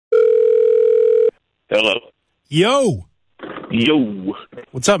Hello. Yo. Yo.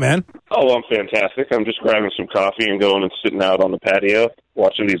 What's up, man? Oh, I'm fantastic. I'm just grabbing some coffee and going and sitting out on the patio,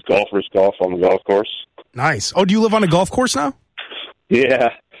 watching these golfers golf on the golf course. Nice. Oh, do you live on a golf course now?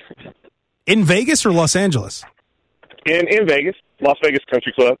 Yeah. In Vegas or Los Angeles? In Vegas, Las Vegas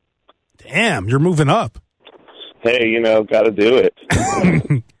Country Club. Damn, you're moving up. Hey, got to do it.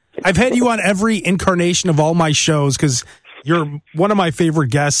 I've had you on every incarnation of all my shows because you're one of my favorite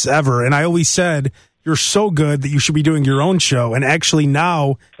guests ever, and I always said you're so good that you should be doing your own show, and actually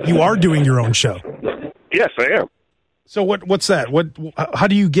now you are doing your own show. Yes, I am. So what's that? How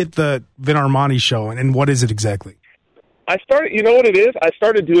do you get the Vin Armani show, and what is it exactly? I started, you know what it is? I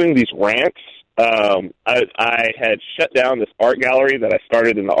started doing these rants. I had shut down this art gallery that I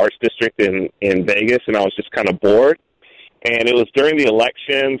started in the Arts District in Vegas, and I was just kind of bored. And it was during the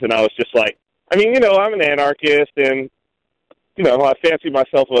elections, and I was just like, I'm an anarchist, and I fancy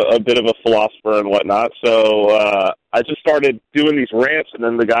myself a bit of a philosopher and whatnot. So I just started doing these rants, and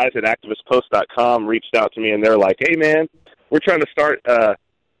then the guys at activistpost.com reached out to me, and they're like, hey, man, we're trying to start a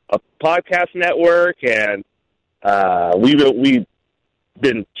podcast network, and we've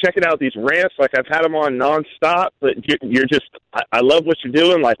been checking out these rants. Like, I've had them on nonstop, but you're just, I love what you're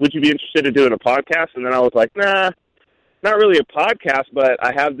doing. Like, would you be interested in doing a podcast? And then I was like, nah. Not really a podcast, but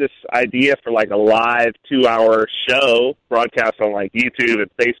I have this idea for like a live 2-hour show broadcast on like YouTube and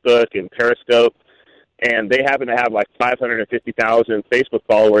Facebook and Periscope. And they happen to have like 550,000 Facebook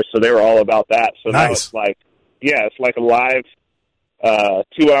followers, so they were all about that. So nice. Now it's like, it's like a live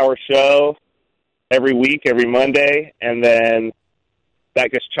 2-hour show every week, every Monday, and then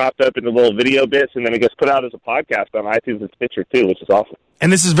that gets chopped up into little video bits, and then it gets put out as a podcast on iTunes and Stitcher too, which is awesome.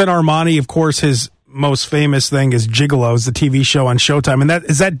 And this is Vin Armani, of course. His most famous thing is Gigolos, the TV show on Showtime. And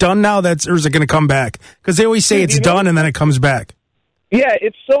is that done now? Or is it going to come back? Because they always say it's done and then it comes back. Yeah,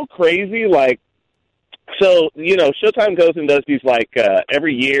 it's so crazy. Like, so, Showtime goes and does these, like,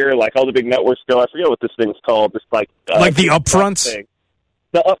 every year, like, all the big networks go. I forget what this thing's called. It's like the upfronts? Thing.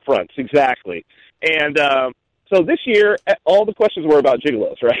 The upfronts, exactly. And so this year, all the questions were about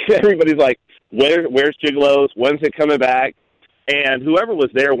Gigolos, right? Everybody's like, where's Gigolos? When's it coming back? And whoever was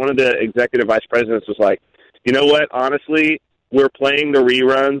there, one of the executive vice presidents was like, you know what, honestly, we're playing the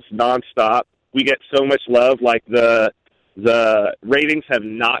reruns nonstop. We get so much love. Like, the ratings have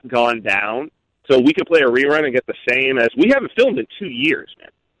not gone down. So we could play a rerun and get the same as, we haven't filmed in 2 years,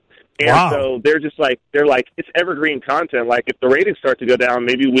 man. And wow. So they're like, it's evergreen content. Like, if the ratings start to go down,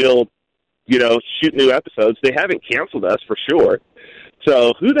 maybe we'll, shoot new episodes. They haven't canceled us for sure.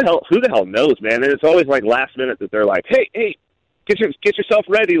 So who the hell knows, man? And it's always like last minute that they're like, hey, Get yourself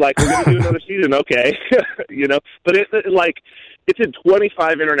ready, like, we're going to do another season, okay. But it's in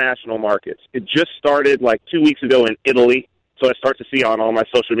 25 international markets. It just started, like, 2 weeks ago in Italy, so I start to see on all my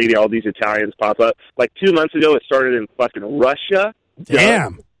social media all these Italians pop up. Like, 2 months ago, it started in fucking Russia.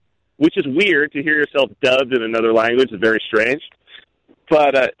 Damn. Which is weird to hear yourself dubbed in another language. It's very strange.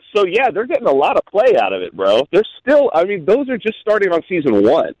 But, they're getting a lot of play out of it, bro. They're still, those are just starting on season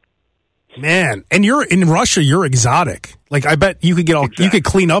 1. Man, and you're in Russia. You're exotic. Like, I bet you could you could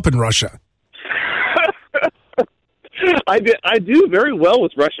clean up in Russia. I do very well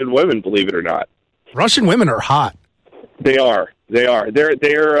with Russian women, believe it or not. Russian women are hot. They are. They're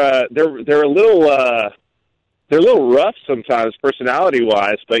a little rough sometimes, personality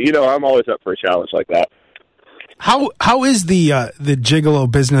wise. But I'm always up for a challenge like that. How is the gigolo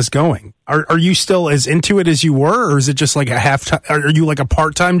business going? Are you still as into it as you were, or is it just like a half-time? Are you like a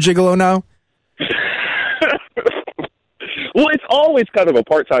part-time gigolo now? Well, it's always kind of a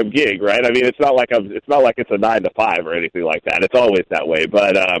part-time gig, right? It's not like it's a 9 to 5 or anything like that. It's always that way.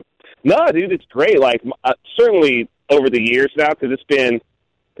 But no, dude, it's great. Like, certainly over the years now, because it's been.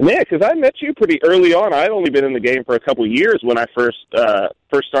 Man, because I met you pretty early on. I'd only been in the game for a couple of years when I first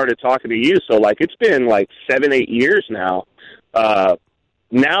started talking to you. So, like, it's been, like, 7-8 years now.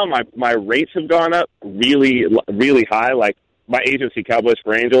 Now my rates have gone up really, really high. Like, my agency, Cowboys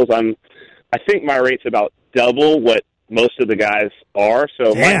for Angels, I think my rate's about double what most of the guys are.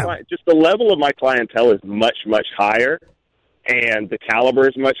 So, just the level of my clientele is much, much higher, and the caliber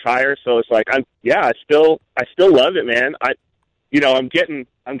is much higher. So, it's like, I still love it, man.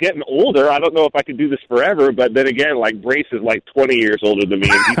 I'm getting older. I don't know if I could do this forever, but then again, like, Brace is like 20 years older than me,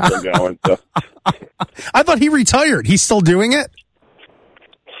 and he's still going. So, I thought he retired. He's still doing it?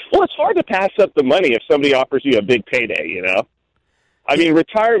 Well, it's hard to pass up the money if somebody offers you a big payday,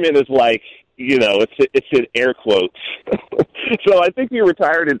 retirement is like, it's in air quotes. So I think he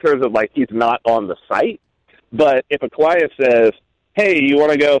retired in terms of, like, he's not on the site. But if a client says, hey, you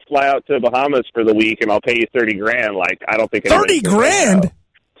want to go fly out to Bahamas for the week and I'll pay you $30,000, like, I don't think 30 grand?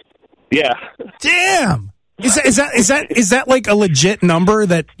 Yeah. Damn. Is that like a legit number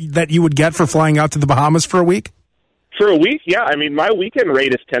that you would get for flying out to the Bahamas for a week? For a week, yeah. I mean, my weekend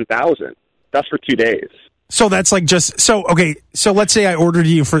rate is 10,000. That's for 2 days. So that's like okay. So let's say I ordered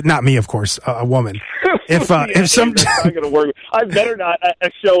you for, not me, of course, a woman. If some, that's not going to work. I better not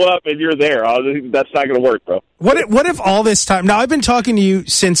show up and you're there. That's not going to work, bro. What if all this time? Now I've been talking to you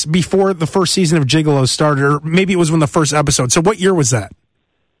since before the first season of Gigolo started, or maybe it was when the first episode. So what year was that?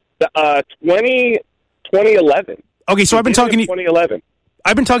 2011. Okay, so I've been talking to you. 2011.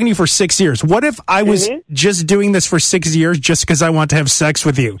 I've been talking to you for 6 years. What if I was just doing this for 6 years just because I want to have sex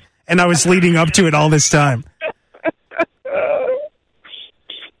with you, and I was leading up to it all this time?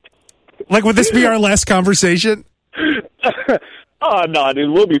 Like, would this be our last conversation? Oh, no,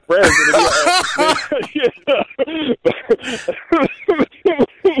 dude, we'll be friends.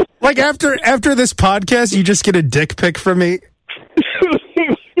 Like, after this podcast, you just get a dick pic from me?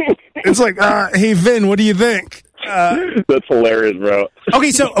 It's like, hey, Vin, what do you think? That's hilarious, bro.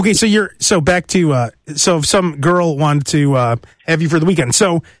 So back to, so if some girl wanted to have you for the weekend,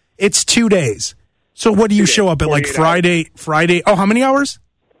 so it's 2 days. So what do you show up at, like, Friday? Oh, how many hours?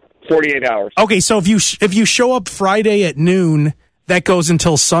 48 hours. Okay, so if you show up Friday at noon, that goes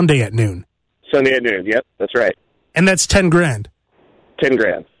until Sunday at noon. Sunday at noon, yep, that's right. And that's $10,000.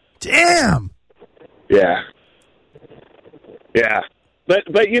 $10,000. Damn. Yeah. Yeah.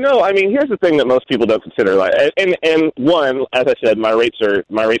 But you know, I mean, here's the thing that most people don't consider. Like, and one, as I said, my rates are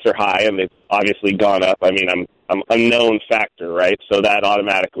high, and they've obviously gone up. I mean, I'm a known factor, right? So that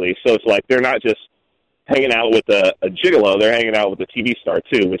automatically. So it's like they're not just hanging out with a gigolo; they're hanging out with a TV star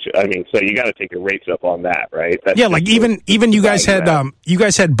too. Which, I mean, so you got to take your rates up on that, right? That's yeah, like even you guys had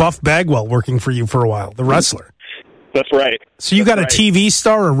Buff Bagwell working for you for a while, the wrestler. That's right. So you got a TV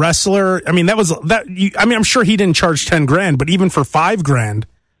star, a wrestler. I mean, I'm sure he didn't charge $10,000, but even for $5,000,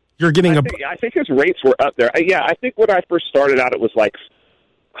 you're getting I think his rates were up there. I think when I first started out, it was like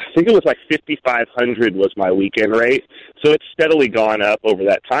 $5,500 was my weekend rate. So it's steadily gone up over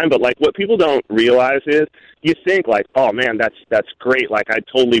that time. But like, what people don't realize is, you think like, oh man, that's great. Like, I'd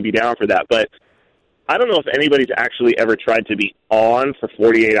totally be down for that. But I don't know if anybody's actually ever tried to be on for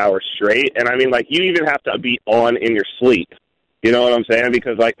 48 hours straight. And I mean, like, you even have to be on in your sleep. You know what I'm saying?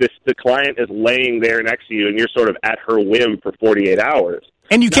 Because like the client is laying there next to you and you're sort of at her whim for 48 hours.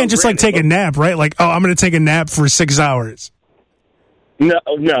 And you can't just like take a nap, right? Like, oh, I'm going to take a nap for 6 hours. No.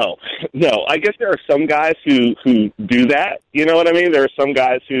 I guess there are some guys who do that. You know what I mean? There are some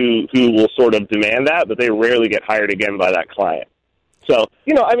guys who will sort of demand that, but they rarely get hired again by that client. So,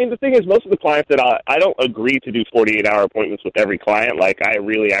 you know, I mean, the thing is, most of the clients that I don't agree to do 48-hour appointments with every client. Like, I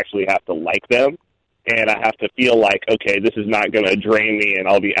really actually have to like them, and I have to feel like, okay, this is not going to drain me and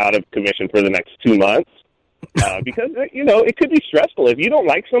I'll be out of commission for the next 2 months. Because, you know, it could be stressful. If you don't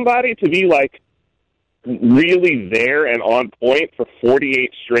like somebody, to be, like, really there and on point for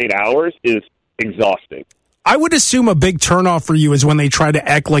 48 straight hours is exhausting. I would assume a big turnoff for you is when they try to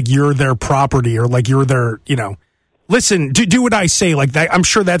act like you're their property or like you're their, you know, listen, do what I say like that. I'm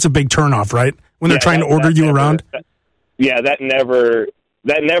sure that's a big turnoff, right? When they're trying to order you around. That never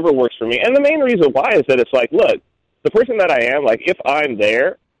works for me. And the main reason why is that it's like, look, the person that I am, like, if I'm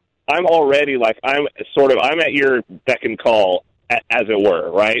there, I'm already like, I'm at your beck and call, as it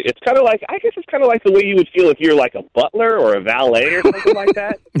were, right? It's kind of like, I guess it's kind of like the way you would feel if you're like a butler or a valet or something like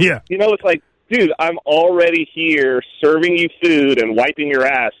that. Yeah. You know, it's like, dude, I'm already here serving you food and wiping your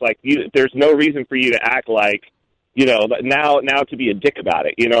ass. Like, there's no reason for you to act like, you know, now to be a dick about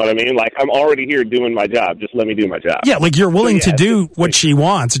it. You know what I mean? Like, I'm already here doing my job. Just let me do my job. Yeah, like you're willing to do what she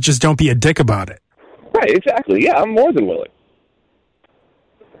wants. Just don't be a dick about it. Right, exactly. Yeah, I'm more than willing.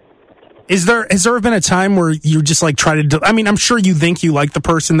 Has there been a time where you just like try to, I mean, I'm sure you think you like the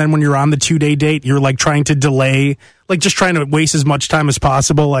person, then when you're on the 2-day date, you're like trying to delay, like just trying to waste as much time as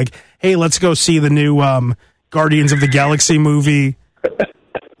possible. Like, hey, let's go see the new Guardians of the Galaxy movie.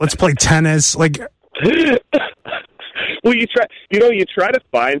 Let's play tennis. Like, well, you try to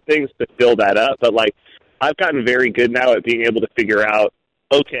find things to fill that up, but like, I've gotten very good now at being able to figure out,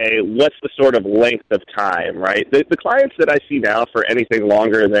 okay, what's the sort of length of time, right? The clients that I see now for anything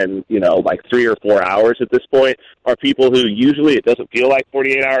longer than, you know, like 3 or 4 hours at this point are people who usually it doesn't feel like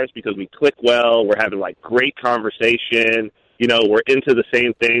 48 hours because we click well, we're having like great conversation, you know, we're into the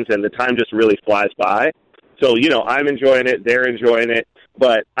same things and the time just really flies by. So, you know, I'm enjoying it, they're enjoying it,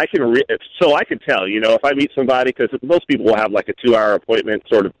 but I can tell, you know, if I meet somebody, because most people will have like a 2-hour appointment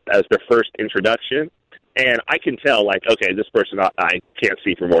sort of as their first introduction. And I can tell, like, okay, this person I can't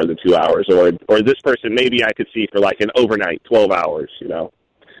see for more than 2 hours, or this person maybe I could see for like an overnight 12 hours, you know.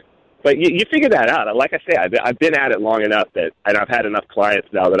 But you figure that out. Like I say, I've been at it long enough and I've had enough clients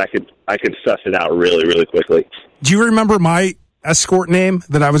now that I could suss it out really, really quickly. Do you remember my escort name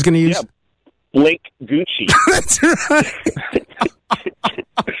that I was going to use? Yeah, Blake Gucci. That's right.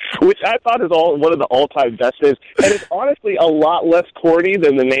 Which I thought is one of the all-time best names. And it's honestly a lot less corny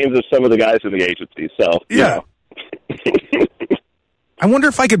than the names of some of the guys in the agency. So, yeah. I wonder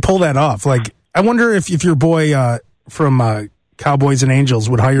if I could pull that off. Like, I wonder if your boy from Cowboys and Angels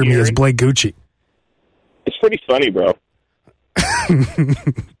would hire me as Blake Gucci. It's pretty funny, bro.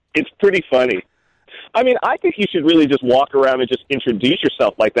 It's pretty funny. I mean, I think you should really just walk around and just introduce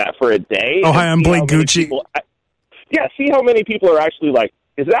yourself like that for a day. Oh, hi, I'm Blake Gucci. See how many people are actually like,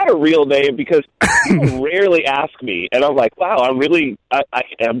 is that a real name? Because people rarely ask me, and I'm like, wow, I'm getting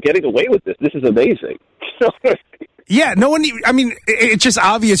away with this. This is amazing. Yeah, no one, I mean, it's just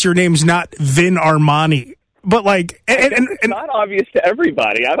obvious your name's not Vin Armani. But like, and it's not obvious to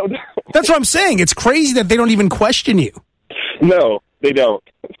everybody. I don't know. That's what I'm saying. It's crazy that they don't even question you. No, they don't.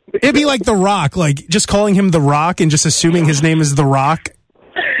 It'd be like The Rock, like just calling him The Rock and just assuming his name is The Rock.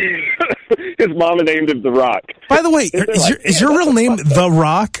 His mama named him The Rock. By the way, is your real name The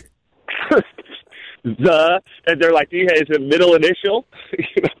Rock? And they're like, is it middle initial?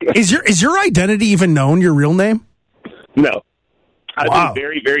 Is your identity even known? Your real name? No. Wow. I've been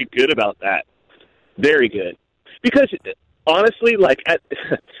very, very good about that. Very good. Because honestly, like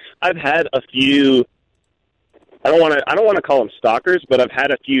I've had a few. I don't want to call them stalkers, but I've had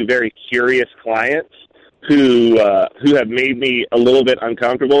a few very curious clients who have made me a little bit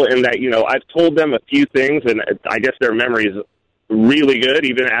uncomfortable in that, I've told them a few things, and I guess their memory is really good,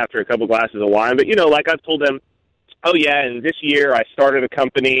 even after a couple glasses of wine. But, like I've told them, oh, yeah, and this year I started a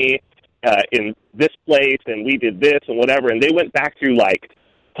company in this place, and we did this and whatever. And they went back through, like,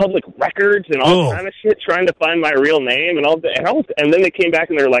 public records and all kind of shit trying to find my real name. And then they came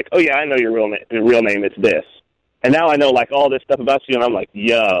back and they were like, oh, yeah, I know your real name. It's this. And now I know, like, all this stuff about you, and I'm like,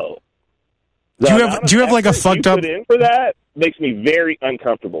 yo. Do you have like a fucked up? Put in for that makes me very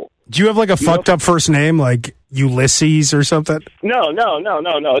uncomfortable. Do you have like a fucked up first name, like Ulysses or something? No.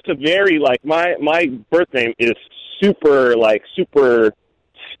 It's a very like my birth name is super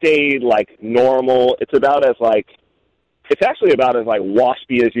staid, like normal. It's actually about as like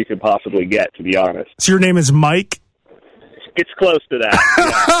waspy as you could possibly get, to be honest. So your name is Mike? It's close to that.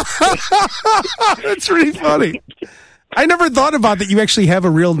 That's really funny. I never thought about that. You actually have a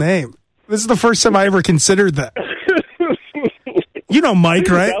real name. This is the first time I ever considered that. You know Mike,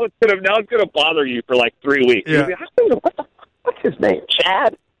 right? Now it's going to bother you for like 3 weeks. Yeah. What's his name?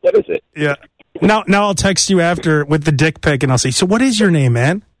 Chad? What is it? Yeah. Now I'll text you after with the dick pic, and I'll say, so what is your name,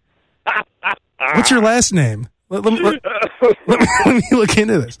 man? What's your last name? Let me look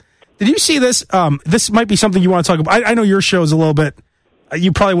into this. Did you see this? This might be something you want to talk about. I know your show is a little bit,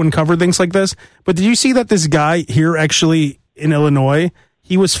 you probably wouldn't cover things like this, but did you see that this guy here actually in Illinois,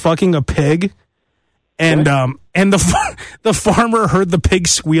 he was fucking a pig, and the farmer heard the pig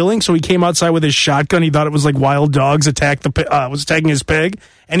squealing, so he came outside with his shotgun. He thought it was like wild dogs was attacking his pig,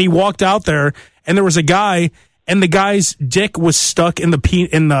 and he walked out there, and there was a guy, and the guy's dick was stuck in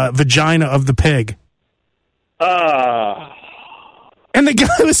the vagina of the pig. And the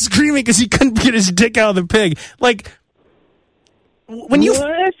guy was screaming because he couldn't get his dick out of the pig. Like when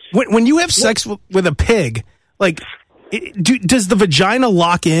you have sex with a pig, like. Does the vagina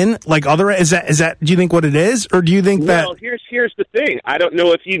lock in like other? Is that? Do you think what it is, or do you think that? Well, here's the thing. I don't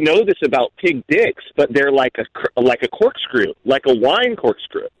know if you know this about pig dicks, but they're like a corkscrew, like a wine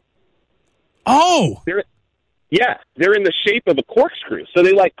corkscrew. Oh, they're in the shape of a corkscrew, so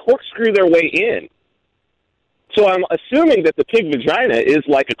they like corkscrew their way in. So I'm assuming that the pig vagina is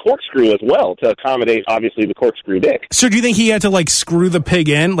like a corkscrew as well to accommodate, obviously, the corkscrew dick. So do you think he had to like screw the pig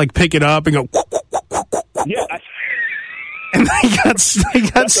in, like pick it up and go? Yeah. And he got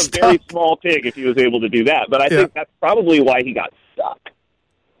That's stuck. a very small pig if he was able to do that. But I think that's probably why he got stuck.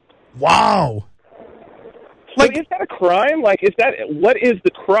 Wow. Like, is that a crime? Like, what is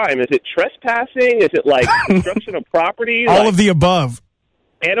the crime? Is it trespassing? Is it like destruction of property? All of the above.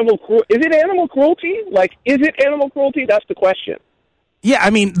 Is it animal cruelty? Like, is it animal cruelty? That's the question. Yeah, I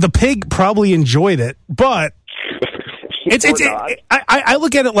mean, the pig probably enjoyed it, but I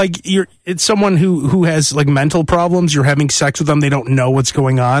look at it like it's someone who has like mental problems. You're having sex with them, they don't know what's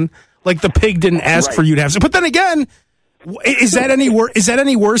going on. Like the pig didn't ask for you to have sex. But then again, is that any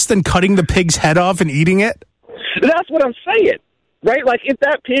worse than cutting the pig's head off and eating it? That's what I'm saying, right? Like if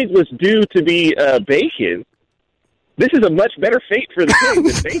that pig was due to be bacon, this is a much better fate for the pig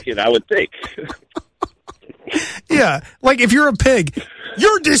than bacon, I would think. Yeah, like if you're a pig,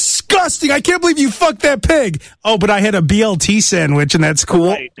 You're disgusting. I can't believe you fucked that pig. Oh, but I had a BLT sandwich, and that's cool.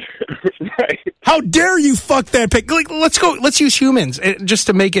 Right. Right. How dare you fuck that pig? Like, let's use humans just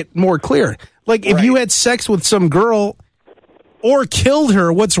to make it more clear. Like, if you had sex with some girl or killed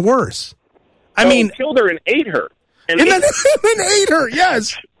her, what's worse? I mean, killed her and ate her. And then ate her,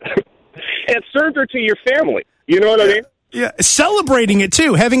 yes. And served her to your family. You know what I mean? Yeah, celebrating it,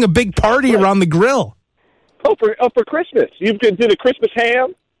 too. Having a big party around the grill. Oh, for Christmas. You did a Christmas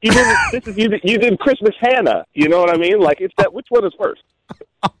ham? You did Christmas Hannah. You know what I mean? Like, it's that. Which one is worse?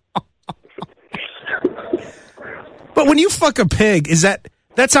 But when you fuck a pig,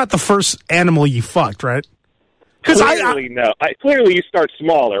 that's not the first animal you fucked, right? Clearly, no. Clearly, you start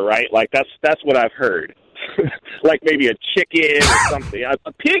smaller, right? Like, that's what I've heard. Like maybe a chicken or something.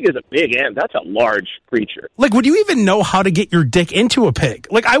 A pig is a big animal. That's a large creature. Like, would you even know how to get your dick into a pig?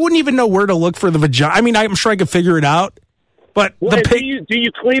 Like, I wouldn't even know where to look for the vagina. I mean, I'm sure I could figure it out. But the pig. Do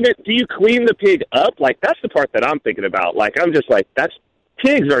you clean it? Do you clean the pig up? Like, that's the part that I'm thinking about. Like, I'm just like,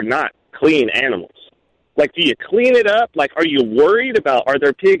 pigs are not clean animals. Like, do you clean it up? Like, are you worried about, are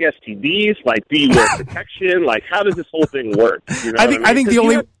there pig STDs? Like, do you wear protection? Like, how does this whole thing work? You know I think the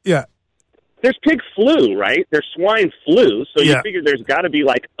only, there's pig flu, right? There's swine flu, so you figure there's got to be,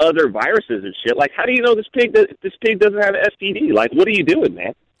 like, other viruses and shit. Like, how do you know this pig doesn't have an STD? Like, what are you doing,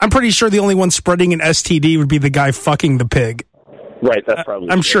 man? I'm pretty sure the only one spreading an STD would be the guy fucking the pig. Right, that's probably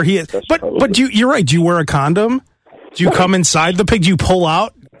I'm sure he is. But you're right. Do you wear a condom? Do you come inside the pig? Do you pull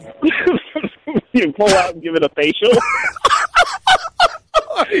out? You pull out and give it a facial?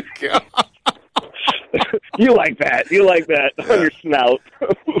 Oh, my God. You like that on your snout.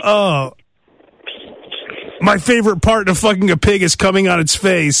 Oh. My favorite part of fucking a pig is coming on its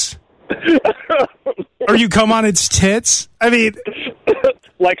face. Or you come on its tits? I mean...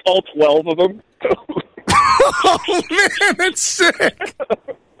 Like all 12 of them? Oh, man, that's sick.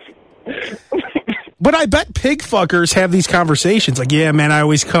 But I bet pig fuckers have these conversations. Like, yeah, man, I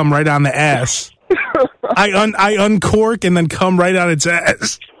always come right on the ass. I uncork and then come right on its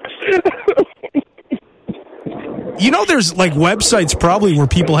ass. You know, there's like websites probably where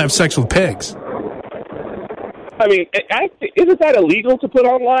people have sex with pigs. I mean, isn't that illegal to put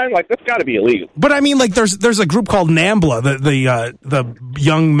online? Like, that's got to be illegal. But I mean, like, there's a group called NAMBLA, the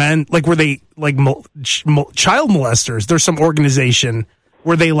young men, like, where they like child molesters. There's some organization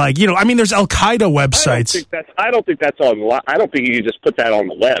where they like, you know, I mean, there's Al Qaeda websites. I don't think that's online. I don't think you can just put that on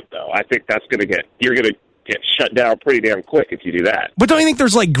the web, though. I think you're gonna get shut down pretty damn quick if you do that. But don't you think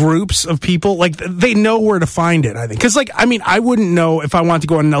there's like groups of people, like they know where to find it, I think? Because, like, I mean, I wouldn't know if I wanted to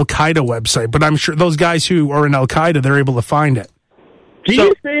go on an Al Qaeda website, but I'm sure those guys who are in Al Qaeda, they're able to find it. Do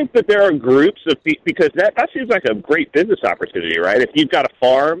you think that there are groups of people, because that seems like a great business opportunity, right? If you've got a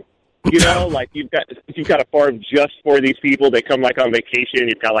farm, you know, like you've got a farm just for these people, they come like on vacation,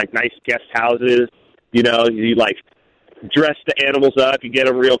 you've got like nice guest houses, you know, you like dress the animals up, you get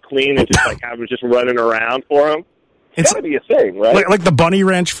them real clean, and just like have them just running around for them. It's got to be a thing, right? Like the bunny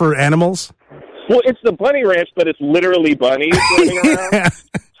ranch for animals? Well, it's the bunny ranch, but it's literally bunnies running around.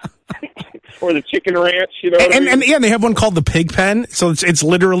 Or the chicken ranch, you know. And they have one called the pig pen, so it's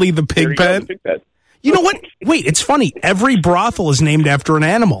literally the pig pen. Pig pen. You know what? Wait, it's funny. Every brothel is named after an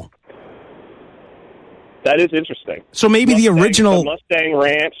animal. That is interesting. So maybe the original... The Mustang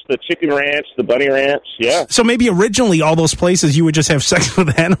Ranch, the Chicken Ranch, the Bunny Ranch, yeah. So maybe originally all those places you would just have sex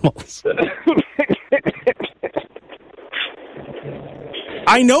with animals.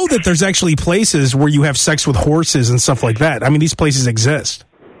 I know that there's actually places where you have sex with horses and stuff like that. I mean, these places exist.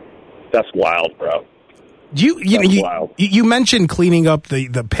 That's wild, bro. You mentioned cleaning up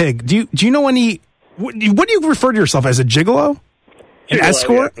the pig. Do you know any... What do you refer to yourself as, a gigolo? An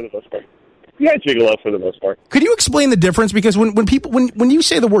escort? Yeah, for the most part. Yeah, gigolo for the most part. Could you explain the difference? Because when you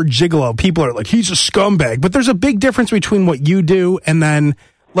say the word gigolo, people are like, he's a scumbag. But there's a big difference between what you do and then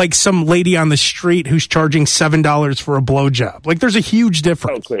like some lady on the street who's charging $7 for a blowjob. Like, there's a huge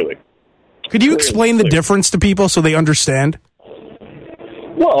difference. Oh, clearly. Could you explain the difference to people so they understand?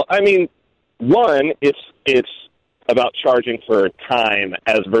 Well, I mean, one, it's about charging for time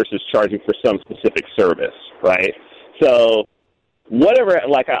as versus charging for some specific service, right? So whatever,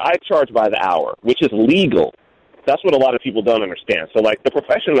 like I charge by the hour, which is legal. That's what a lot of people don't understand. So, like, the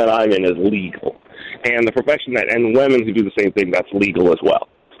profession that I'm in is legal, and the profession and women who do the same thing, that's legal as well.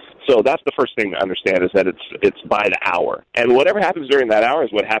 So that's the first thing to understand, is that it's by the hour, and whatever happens during that hour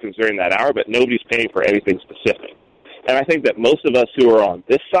is what happens during that hour. But nobody's paying for anything specific. And I think that most of us who are on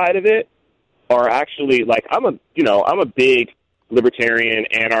this side of it are actually, like, I'm a big libertarian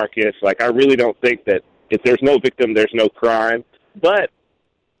anarchist. Like, I really don't think that if there's no victim, there's no crime. But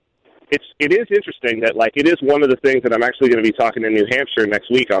it is interesting that, like, it is one of the things that I'm actually going to be talking in New Hampshire next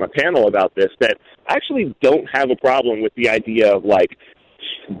week on a panel about this, that I actually don't have a problem with the idea of, like,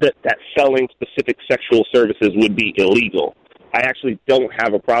 that selling specific sexual services would be illegal. I actually don't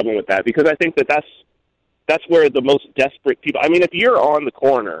have a problem with that, because I think that's where the most desperate people, I mean, if you're on the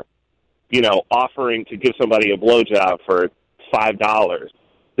corner, you know, offering to give somebody a blowjob for $5,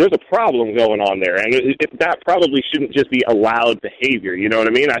 there's a problem going on there, and that probably shouldn't just be allowed behavior. You know what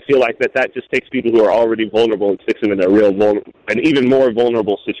I mean? I feel like that just takes people who are already vulnerable and sticks them in a an even more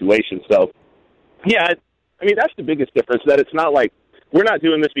vulnerable situation. So, yeah, I mean, that's the biggest difference, that it's not like we're not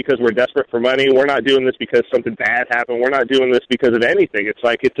doing this because we're desperate for money. We're not doing this because something bad happened. We're not doing this because of anything. It's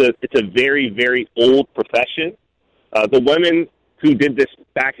like it's a very, very old profession. The women who did this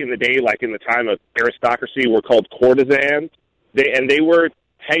back in the day, like in the time of aristocracy, were called courtesans. They were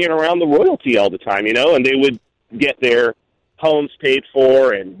hanging around the royalty all the time, you know, and they would get their homes paid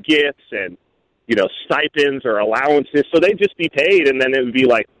for and gifts and, you know, stipends or allowances. So they'd just be paid, and then it would be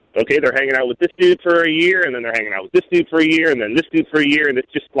like, okay, they're hanging out with this dude for a year, and then they're hanging out with this dude for a year, and then this dude for a year, and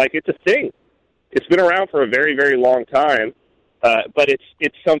it's just like, it's a thing. It's been around for a very, very long time, but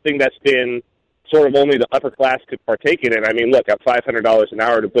it's something that's been sort of only the upper class could partake in it. I mean, look, at $500 an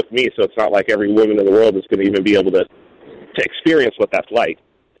hour to book me, so it's not like every woman in the world is going to even be able to experience what that's like.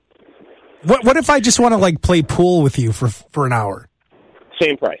 What if I just want to, like, play pool with you for an hour?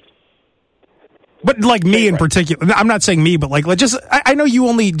 Same price. But, like, me in particular, I'm not saying me, but, like just, I know you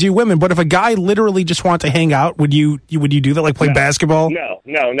only do women, but if a guy literally just wanted to hang out, would you do that, like play basketball? No.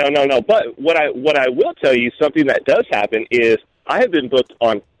 But what I will tell you, something that does happen is I have been booked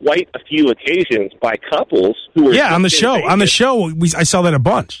on quite a few occasions by couples who are... Yeah, on the show. On the show, I saw that a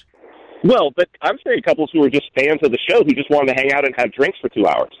bunch. Well, but I'm saying couples who are just fans of the show who just wanted to hang out and have drinks for 2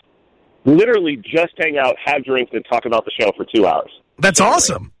 hours. Literally just hang out, have drinks, and talk about the show for 2 hours. That's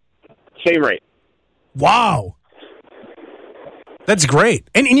awesome. Same rate. Wow. That's great.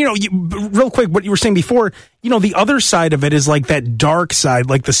 And you know, real quick, what you were saying before, you know, the other side of it is like that dark side,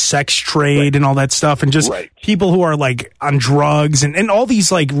 like the sex trade and all that stuff, and just people who are like on drugs and all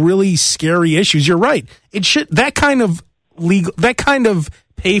these like really scary issues. You're right. It should, that kind of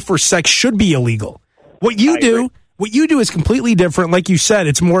pay for sex should be illegal. What you do is completely different. Like you said,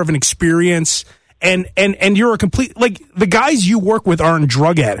 it's more of an experience. And you're a complete, like, the guys you work with aren't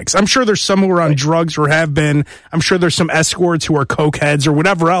drug addicts. I'm sure there's some who are on drugs or have been. I'm sure there's some escorts who are cokeheads or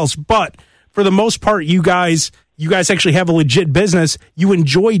whatever else. But for the most part, you guys actually have a legit business. You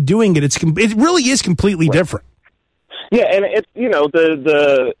enjoy doing it. It really is completely different. Yeah, and it's, you know,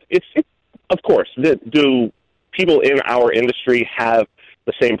 it's of course, do people in our industry have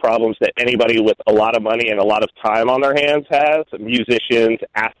the same problems that anybody with a lot of money and a lot of time on their hands has? Musicians,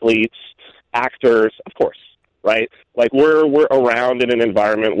 athletes, actors, of course, right? Like we're around in an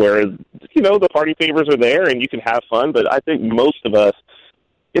environment where, you know, the party favors are there and you can have fun, but I think most of us,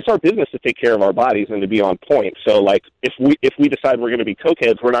 it's our business to take care of our bodies and to be on point. So like if we decide we're going to be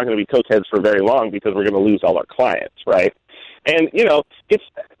cokeheads, we're not going to be cokeheads for very long because we're going to lose all our clients, right? And, you know, it's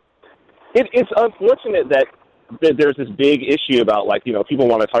unfortunate that there's this big issue about, like, you know, people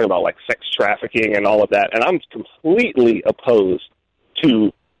want to talk about like sex trafficking and all of that, and I'm completely opposed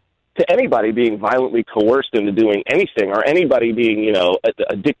to anybody being violently coerced into doing anything, or anybody being, you know,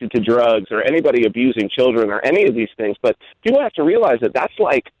 addicted to drugs, or anybody abusing children, or any of these things. But people have to realize that that's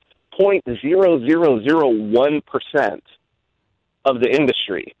like 0.0001% of the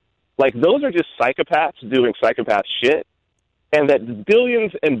industry. Like, those are just psychopaths doing psychopath shit, and that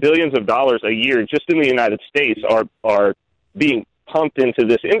billions and billions of dollars a year just in the United States are being pumped into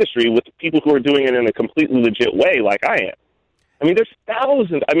this industry with people who are doing it in a completely legit way, like I am. I mean, there's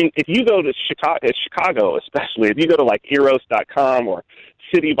thousands. I mean, if you go to Chicago especially, if you go to like Eros.com or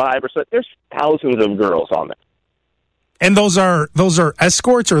City Vibe or something, there's thousands of girls on there. And those are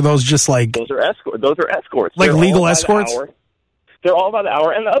escorts, or those just like those are escorts, like legal escorts. They're all by the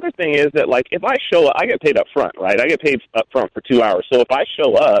hour. And the other thing is that, like, if I show up, I get paid up front, right? I get paid up front for 2 hours. So if I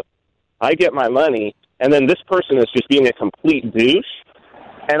show up, I get my money, and then this person is just being a complete douche,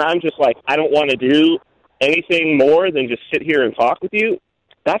 and I'm just like, I don't want to do anything more than just sit here and talk with you.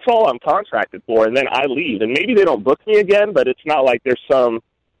 That's all I'm contracted for, and then I leave. And maybe they don't book me again, but it's not like there's some...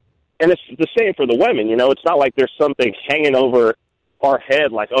 And it's the same for the women, you know? It's not like there's something hanging over our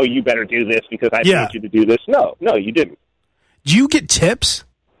head like, oh, you better do this because I paid you to do this. No, you didn't. Do you get tips?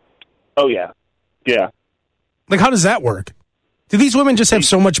 Oh, yeah. Yeah. Like, how does that work? Do these women just have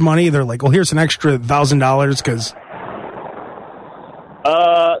so much money, they're like, well, here's an extra $1,000 because...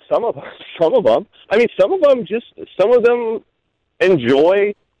 Some of them. I mean, some of them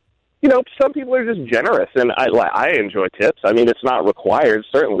enjoy some people are just generous, and I enjoy tips. I mean, it's not required,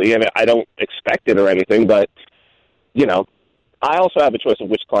 certainly, and I don't expect it or anything, but, I also have a choice of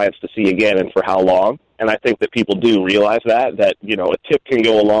which clients to see again and for how long, and I think that people do realize that a tip can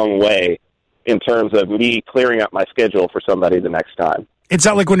go a long way in terms of me clearing up my schedule for somebody the next time. It's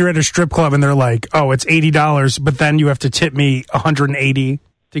not like when you're at a strip club and they're like, oh, it's $80, but then you have to tip me $180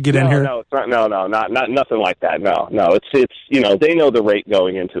 to get in here? No, it's not. No, not nothing like that. No, it's they know the rate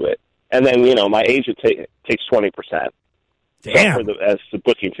going into it. And then, my agent takes 20%. Damn. As the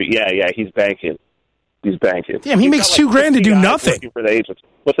booking fee. Yeah, he's banking. Damn, he makes $2,000 to do nothing. For the agents.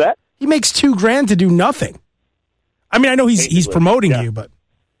 What's that? He makes $2,000 to do nothing. I mean, I know he's promoting you, but.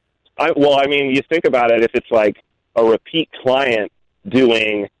 You think about it, if it's like a repeat client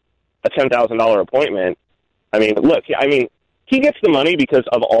doing a $10,000 appointment, he gets the money because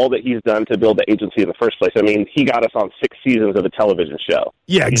of all that he's done to build the agency in the first place. I mean, he got us on 6 seasons of a television show.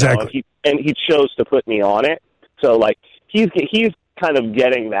 Yeah, exactly. And he chose to put me on it. So, he's kind of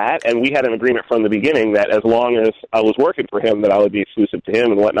getting that, and we had an agreement from the beginning that as long as I was working for him, that I would be exclusive to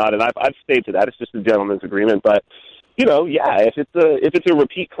him and whatnot, and I've stayed to that. It's just a gentleman's agreement, but, if it's a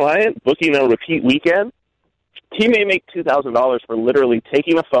repeat client booking a repeat weekend, he may make $2,000 for literally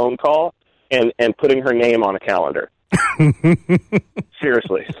taking a phone call and putting her name on a calendar.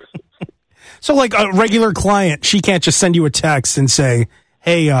 Seriously. So, like a regular client, she can't just send you a text and say,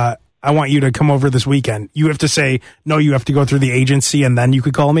 hey, I want you to come over this weekend. You have to say, no, you have to go through the agency, and then you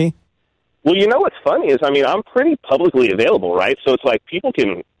could call me? Well, what's funny is, I'm pretty publicly available, right? So it's like people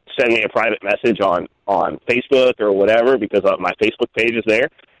can send me a private message on Facebook or whatever because my Facebook page is there.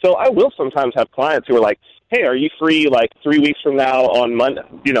 So I will sometimes have clients who are like, hey, are you free 3 weeks from now on Monday,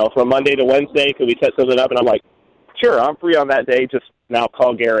 from Monday to Wednesday? Could we set something up? And I'm like, sure, I'm free on that day. Just now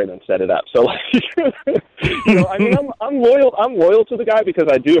call Garen and set it up. So, I'm loyal. I'm loyal to the guy because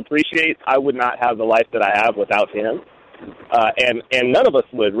I do appreciate I would not have the life that I have without him. And none of us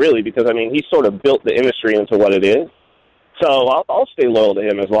would really because, he sort of built the industry into what it is. So I'll stay loyal to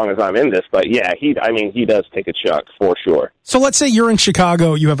him as long as I'm in this. But, yeah, he does take a chunk for sure. So let's say you're in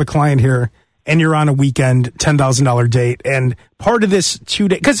Chicago, you have a client here, and you're on a weekend $10,000 date, and part of this 2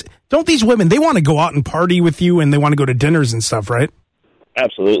 day, because don't these women, they want to go out and party with you, and they want to go to dinners and stuff, right?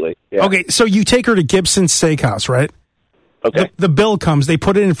 Absolutely. Yeah. Okay, so you take her to Gibson's Steakhouse, right? Okay. The bill comes, they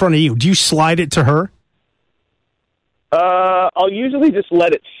put it in front of you. Do you slide it to her? I'll usually just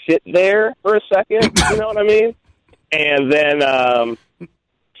let it sit there for a second. You know what I mean? And then,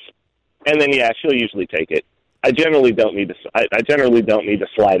 yeah, she'll usually take it. I generally don't need to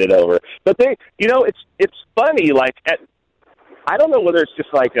slide it over. But it's funny. I don't know whether it's just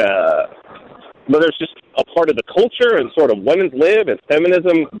whether it's just a part of the culture and sort of women's lib and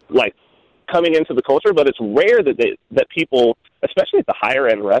feminism coming into the culture. But it's rare that people, especially at the higher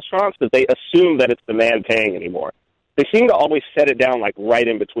end restaurants, that they assume that it's the man paying anymore. They seem to always set it down right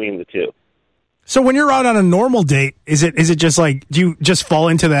in between the two. So when you're out on a normal date, is it just do you just fall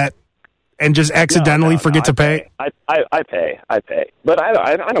into that? And just accidentally forget to pay? I pay. But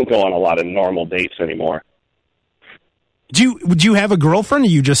I don't go on a lot of normal dates anymore. Do you have a girlfriend or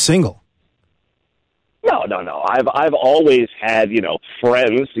are you just single? No. I've always had,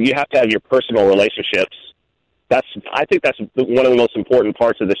 friends. You have to have your personal relationships. I think that's one of the most important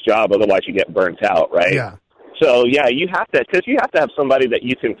parts of this job. Otherwise you get burnt out, right? Yeah. So, yeah, you have to have somebody that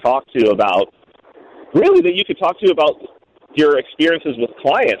you can talk to about your experiences with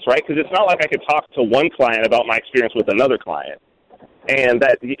clients, right? Because it's not like I could talk to one client about my experience with another client. And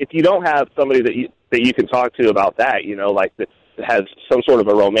that if you don't have somebody that you can talk to about that, that has some sort of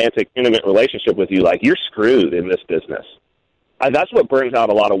a romantic, intimate relationship with you, you're screwed in this business. That's what burns out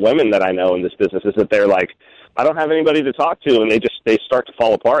a lot of women that I know in this business is that they're like, I don't have anybody to talk to, and they start to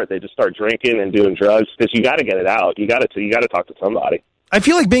fall apart. They just start drinking and doing drugs because you got to get it out. You got to talk to somebody. I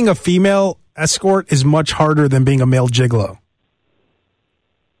feel like being a female escort is much harder than being a male gigolo.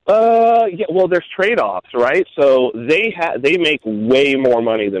 Yeah, well, there's trade-offs, right? So they make way more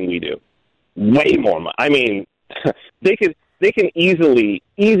money than we do. Way more money. They can easily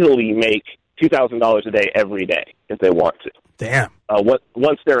make $2,000 a day every day if they want to. Damn.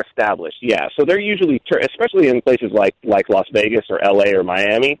 Once they're established, yeah. So they're usually, especially in places like Las Vegas or LA or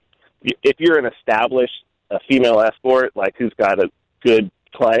Miami, if you're an established female escort, who's got a good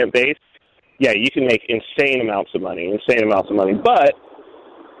client base, yeah, you can make insane amounts of money. But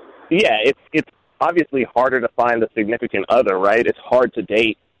yeah, it's obviously harder to find a significant other, right? It's hard to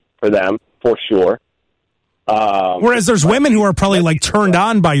date for them, for sure. Whereas there's women who are probably turned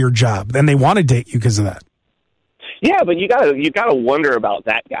on by your job, and they want to date you because of that. Yeah, but you gotta wonder about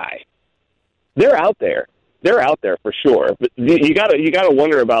that guy. They're out there. they're out there for sure. But you gotta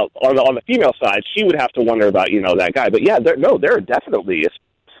wonder about on the female side. She would have to wonder about that guy. But yeah, there are definitely,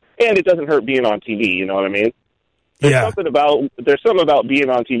 and it doesn't hurt being on TV. You know what I mean? There's something about being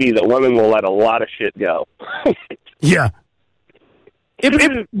on TV that women will let a lot of shit go. Yeah.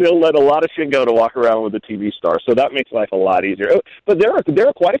 They'll let a lot of shit go to walk around with a TV star, so that makes life a lot easier. But there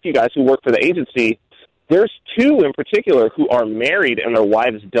are quite a few guys who work for the agency. There's two in particular who are married and their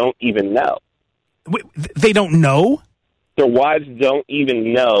wives don't even know. Wait, they don't know? Their wives don't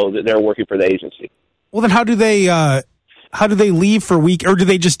even know that they're working for the agency. Well, then how do they leave for a week, or do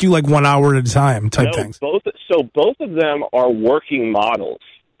they just do like 1 hour at a time type things? Both of them are working models.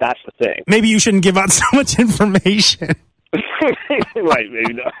 That's the thing. Maybe you shouldn't give out so much information. Right,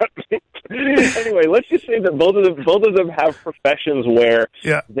 maybe not. Anyway, let's just say that both of them have professions where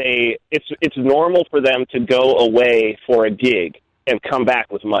it's normal for them to go away for a gig and come back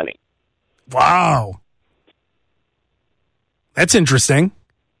with money. Wow. That's interesting.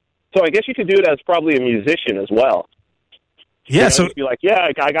 So I guess you could do it as probably a musician as well. Yeah, so you'd be like,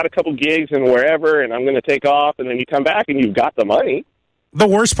 I got a couple gigs and wherever, and I'm going to take off, and then you come back and you've got the money. The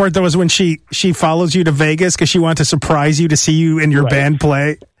worst part, though, is when she follows you to Vegas because she wanted to surprise you to see you and your band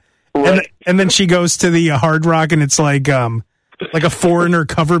play. Right. And then she goes to the Hard Rock, and it's like a foreigner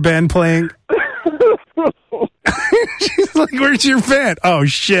cover band playing. She's like, where's your band? Oh,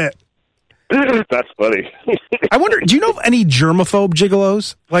 shit. That's funny. I wonder, do you know of any germaphobe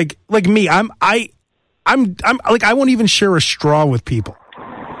gigolos? Like me, I'm like, I won't even share a straw with people.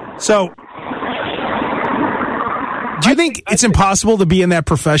 So... do you think it's impossible to be in that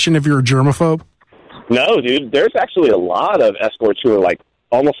profession if you're a germaphobe? No, dude. There's actually a lot of escorts who are like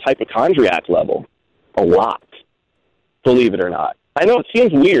almost hypochondriac level. A lot. Believe it or not. I know it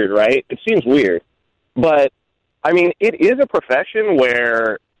seems weird, right? It seems weird. But, I mean, it is a profession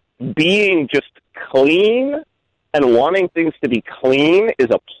where being just clean and wanting things to be clean is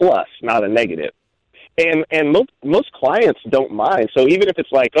a plus, not a negative. And most clients don't mind. So even if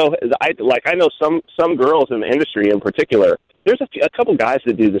it's like, I know some girls in the industry in particular, there's a couple guys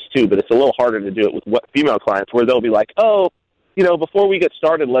that do this too, but it's a little harder to do it with female clients where they'll be like, before we get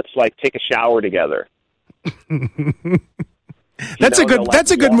started, let's like take a shower together. That's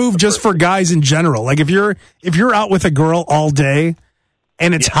a good move just for guys in general. Like if you're out with a girl all day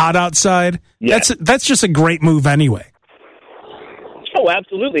and it's hot outside, that's just a great move anyway. Oh,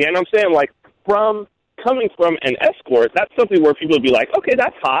 absolutely. And I'm saying like coming from an escort, that's something where people would be like, okay,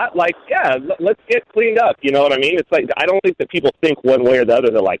 that's hot. Like, yeah, let's get cleaned up. You know what I mean? It's like, I don't think that people think one way or the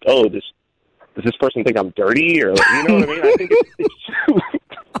other. They're like, oh, does this person think I'm dirty? Or, you know what I mean? I think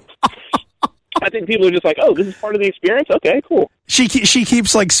I think people are just like, oh, this is part of the experience? Okay, cool. She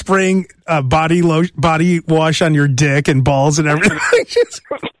keeps like spraying body wash on your dick and balls and everything.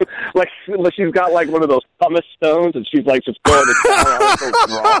 like she's got like one of those pumice stones, and she's like just throwing it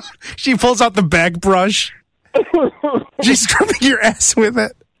down. She pulls out the back brush. She's scrubbing your ass with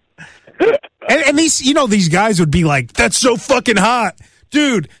it. And these guys would be like, that's so fucking hot.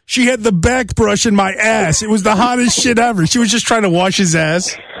 Dude, she had the back brush in my ass. It was the hottest shit ever. She was just trying to wash his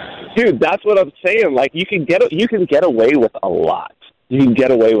ass. Dude, that's what I'm saying. Like, you can get away with a lot. You can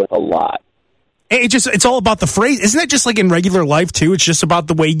get away with a lot. It's all about the phrase. Isn't that just like in regular life, too? It's just about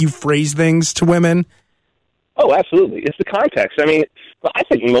the way you phrase things to women? Oh, absolutely. It's the context. I mean, I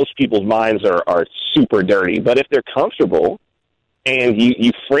think most people's minds are super dirty, but if they're comfortable and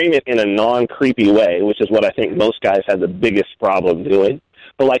you frame it in a non-creepy way, which is what I think most guys have the biggest problem doing.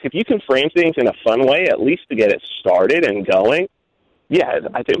 But, like, if you can frame things in a fun way, at least to get it started and going, yeah,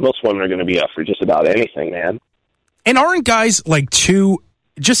 I think most women are going to be up for just about anything, man. And aren't guys like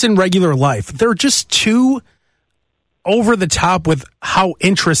just in regular life, they're just too over the top with how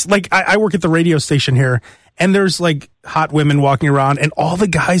like I work at the radio station here, and there's like hot women walking around, and all the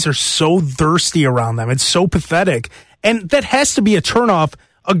guys are so thirsty around them. It's so pathetic. And that has to be a turnoff.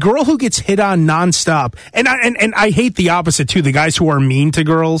 A girl who gets hit on nonstop. And I hate the opposite too, the guys who are mean to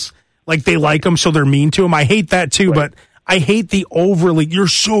girls. Like they like them, so they're mean to them. I hate that too, but I hate the overly, you're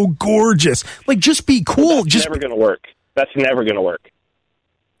so gorgeous. Like, just be cool. That's never going to work. That's never going to work.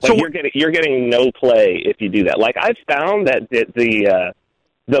 Like, so you're getting no play if you do that. Like, I've found that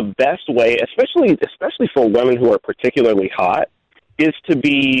the best way, especially for women who are particularly hot, is to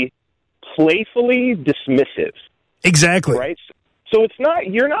be playfully dismissive. Exactly. Right? So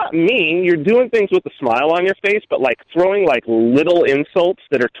you're not mean. You're doing things with a smile on your face, but like throwing like little insults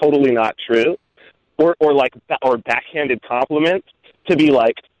that are totally not true. Or backhanded compliments to be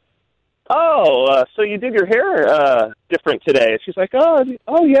like, so you did your hair different today. And she's like,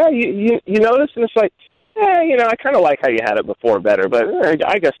 oh yeah, you noticed? And it's like, I kind of like how you had it before better, but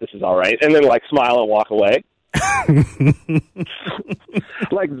I guess this is all right. And then like smile and walk away.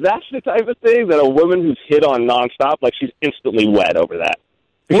 Like, that's the type of thing that a woman who's hit on nonstop, like, she's instantly wed over that.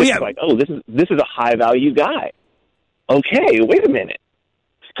 Because she's like, oh, this is a high-value guy. Okay, wait a minute.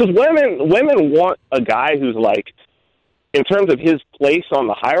 Because women want a guy who's, like, in terms of his place on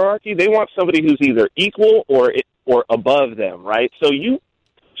the hierarchy, they want somebody who's either equal or above them, right? So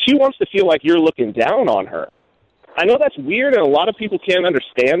she wants to feel like you're looking down on her. I know that's weird, and a lot of people can't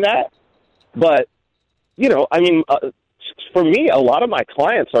understand that, but, you know, I mean, for me, a lot of my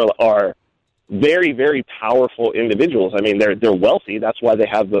clients are very, very powerful individuals. I mean, they're wealthy. That's why they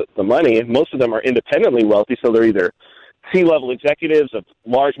have the money. And most of them are independently wealthy, so they're either C-level executives of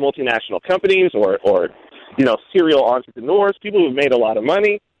large multinational companies or you know, serial entrepreneurs, people who've made a lot of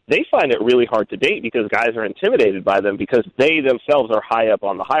money. They find it really hard to date because guys are intimidated by them because they themselves are high up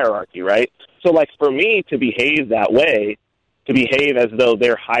on the hierarchy, right? So, like, for me to behave that way, to behave as though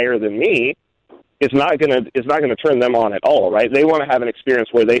they're higher than me, is not gonna turn them on at all, right? They want to have an experience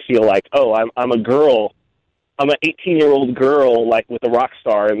where they feel like, oh, I'm a girl, I'm an 18-year-old girl, like, with a rock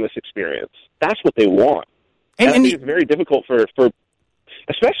star in this experience. That's what they want. And I think it's very difficult for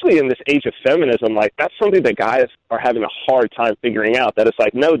especially in this age of feminism, like, that's something that guys are having a hard time figuring out, that it's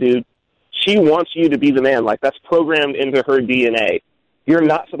like, no, dude, she wants you to be the man. Like, that's programmed into her DNA. You're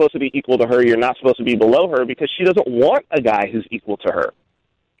not supposed to be equal to her. You're not supposed to be below her because she doesn't want a guy who's equal to her.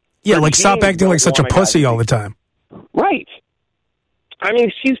 Yeah, like, stop acting like such a pussy all the time. Right. I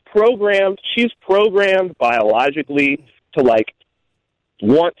mean, she's programmed biologically to, like,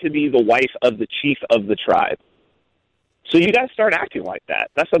 want to be the wife of the chief of the tribe. So you guys start acting like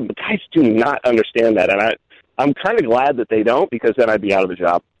that. Guys do not understand that, and I'm kind of glad that they don't, because then I'd be out of a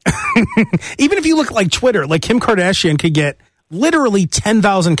job. Even if you look like Twitter, like Kim Kardashian could get literally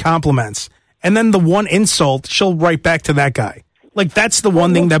 10,000 compliments, and then the one insult she'll write back to that guy. Like, that's the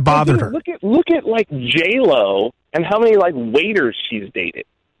one thing that bothered her. Look at like J-Lo and how many, like, waiters she's dated.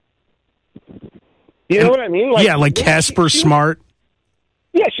 You know what I mean? Like, yeah, like Casper Smart.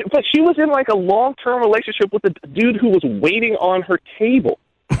 Yeah, but she was in, like, a long-term relationship with a dude who was waiting on her table.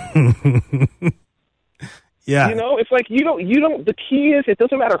 Yeah. You know, it's like you don't, the key is, it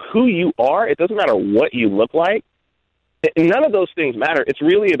doesn't matter who you are. It doesn't matter what you look like. None of those things matter. It's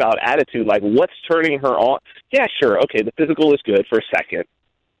really about attitude, like, what's turning her on. Yeah, sure, okay, the physical is good for a second.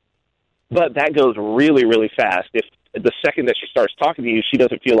 But that goes really, really fast. If the second that she starts talking to you, she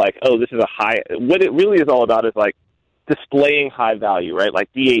doesn't feel like, oh, this is a high, what it really is all about is, like, displaying high value, right?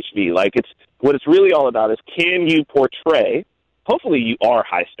 Like DHV. Like, what it's really all about is, can you portray, hopefully you are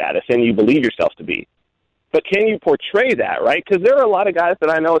high status and you believe yourself to be, but can you portray that, right? Because there are a lot of guys that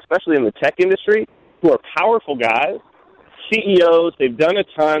I know, especially in the tech industry, who are powerful guys, CEOs, they've done a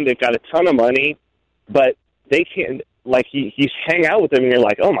ton, they've got a ton of money, but they can't, like, you hang out with them and you're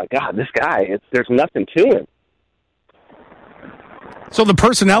like, oh my God, this guy, there's nothing to him. So the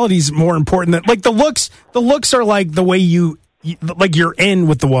personality's more important than, like, the looks are like the way you like, you're in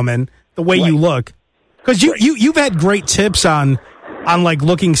with the woman, the way you look. Because you've had great tips on like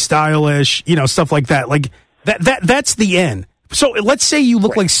looking stylish, you know, stuff like that. Like that's the end. So let's say you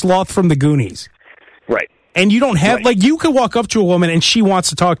look like Sloth from the Goonies. Right. And you don't have, like, you could walk up to a woman and she wants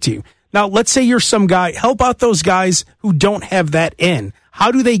to talk to you. Now, let's say you're some guy. Help out those guys who don't have that in.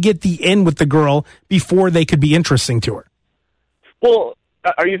 How do they get the in with the girl before they could be interesting to her? Well,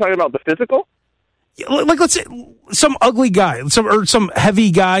 are you talking about the physical? Like, let's say some ugly guy, some heavy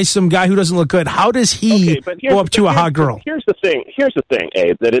guy, some guy who doesn't look good. How does he go up to a hot girl? Here's the thing,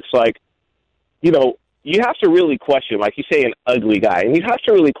 Abe, that it's like, you know, you have to really question, like you say, an ugly guy, and you have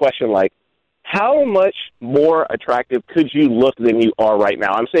to really question, like, how much more attractive could you look than you are right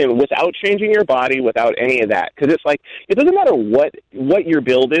now? I'm saying without changing your body, without any of that. Because it's like, it doesn't matter what your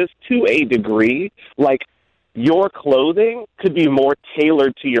build is, to a degree. Like, your clothing could be more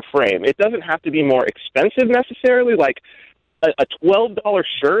tailored to your frame. It doesn't have to be more expensive necessarily. Like, a $12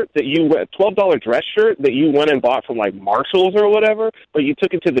 shirt $12 dress shirt that you went and bought from, like, Marshalls or whatever, but you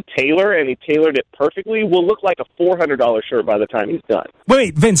took it to the tailor and he tailored it perfectly, will look like a $400 shirt by the time he's done.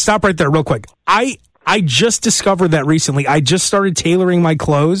 Wait, Vince, stop right there real quick. I just discovered that recently. I just started tailoring my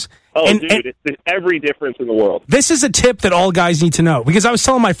clothes. Oh, dude, it's every difference in the world. This is a tip that all guys need to know, because I was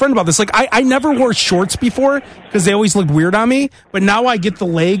telling my friend about this. Like, I never wore shorts before because they always looked weird on me, but now I get the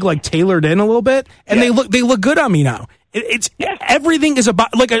leg, like, tailored in a little bit, and they look good on me now. Everything is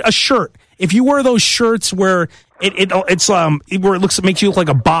about, like, a shirt. If you wear those shirts where where it makes you look like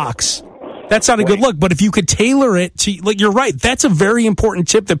a box, that's not a good look. But if you could tailor it to, like, you're right, that's a very important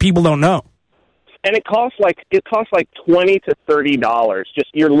tip that people don't know. And it costs like $20 to $30. Just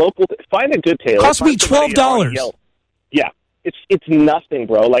your local. Find a good tailor. Cost me $12. Yeah, it's nothing,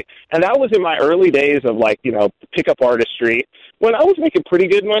 bro. Like, and that was in my early days of, like, you know, pickup artistry, when I was making pretty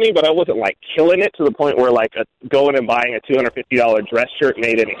good money, but I wasn't, like, killing it to the point where, like, going and buying a $250 dress shirt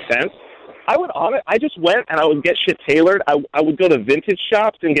made any sense. I just went and I would get shit tailored. I would go to vintage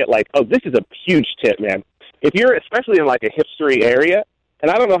shops and get, like, oh, this is a huge tip, man. If you're, especially in, like, a hipstery area,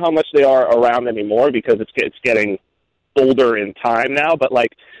 and I don't know how much they are around anymore because it's getting older in time now, but,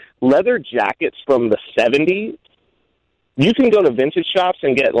 like, leather jackets from the 70s, you can go to vintage shops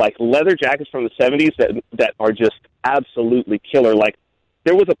and get, like, leather jackets from the 70s that are just absolutely killer. Like,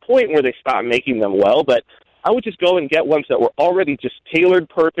 there was a point where they stopped making them well, but I would just go and get ones that were already just tailored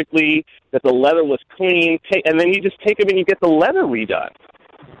perfectly, that the leather was clean, and then you just take them and you get the leather redone.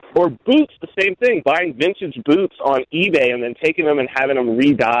 Or boots, the same thing, buying vintage boots on eBay and then taking them and having them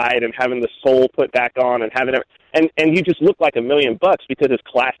re-dyed and having the sole put back on and having it, and you just look like $1 million because it's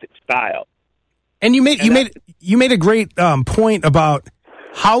classic style. And you made a great point about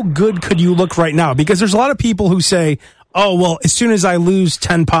how good could you look right now, because there's a lot of people who say, oh, well, as soon as I lose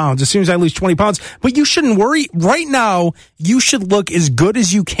 10 pounds, as soon as I lose 20 pounds, but you shouldn't worry. Right now, you should look as good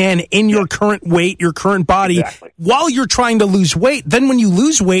as you can in your current weight, your current body, while you're trying to lose weight. Then when you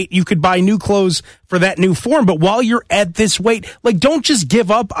lose weight, you could buy new clothes for that new form. But while you're at this weight, like, don't just give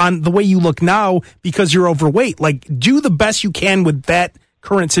up on the way you look now because you're overweight. Like, do the best you can with that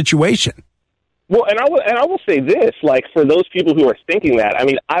current situation. Well, and I will say this, like, for those people who are thinking that, I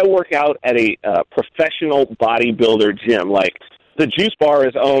mean, I work out at a professional bodybuilder gym. Like, the juice bar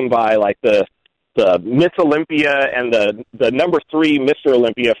is owned by, like, the Miss Olympia and the number 3 Mr.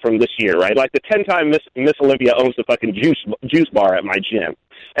 Olympia from this year, right? Like, the 10-time Miss Olympia owns the fucking juice bar at my gym.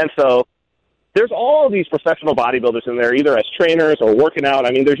 And so there's all of these professional bodybuilders in there, either as trainers or working out.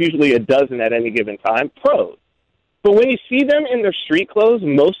 I mean, there's usually a dozen at any given time, pros. But when you see them in their street clothes,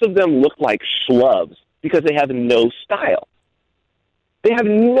 most of them look like schlubs because they have no style. They have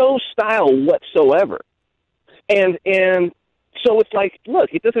no style whatsoever. And so it's like,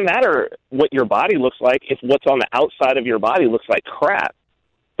 look, it doesn't matter what your body looks like if what's on the outside of your body looks like crap.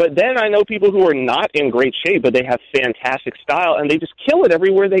 But then I know people who are not in great shape, but they have fantastic style, and they just kill it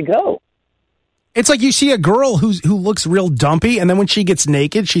everywhere they go. It's like you see a girl who looks real dumpy, and then when she gets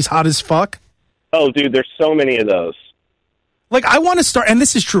naked, she's hot as fuck. Oh, dude, there's so many of those. Like, I want to start, and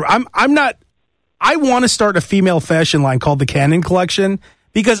this is true, I want to start a female fashion line called the Kanan Collection,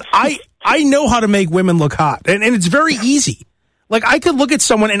 because I know how to make women look hot, and it's very easy. Like, I could look at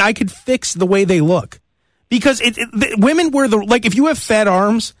someone and I could fix the way they look. Because women wear like, if you have fat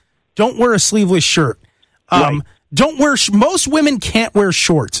arms, don't wear a sleeveless shirt. Right. Most women can't wear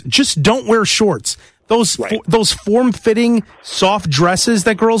shorts. Just don't wear shorts. Those form-fitting soft dresses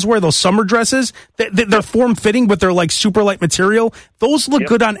that girls wear, those summer dresses, they're form-fitting, but they're like super light material. Those look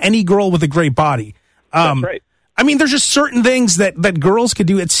good on any girl with a great body. That's right. I mean, there's just certain things that girls could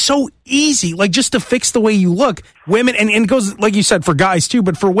do. It's so easy, like, just to fix the way you look. Women, and it goes, like you said, for guys too,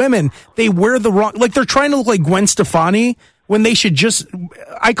 but for women, they wear the wrong, like, they're trying to look like Gwen Stefani when they should just,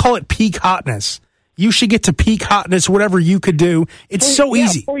 I call it peak hotness. You should get to peak hotness, whatever you could do. It's so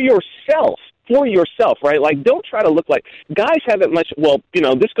easy. For yourself, right? Like, don't try to look like, guys have it much, well, you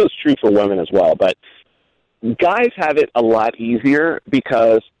know, this goes true for women as well, but guys have it a lot easier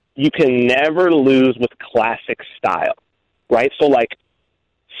because you can never lose with classic style, right? So, like,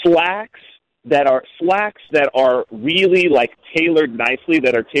 slacks that are really, like, tailored nicely,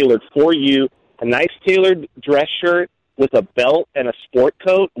 that are tailored for you, a nice tailored dress shirt with a belt and a sport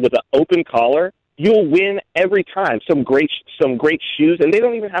coat with an open collar, you'll win every time. Some great shoes, and they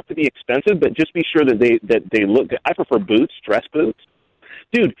don't even have to be expensive, but just be sure that they look good. I prefer boots, dress boots.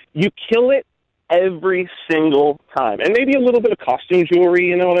 Dude, you kill it every single time. And maybe a little bit of costume jewelry,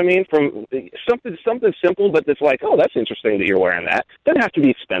 you know what I mean? From something simple, but it's like, oh, that's interesting that you're wearing that. Doesn't have to be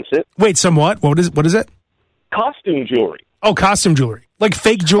expensive. Wait, somewhat? What is it? Costume jewelry. Oh, costume jewelry. Like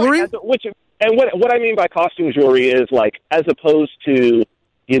fake jewelry? What I mean by costume jewelry is, like, as opposed to,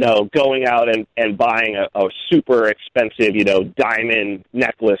 you know, going out and buying a super expensive, you know, diamond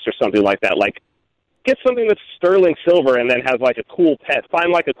necklace or something like that. Like, get something that's sterling silver and then has, like, a cool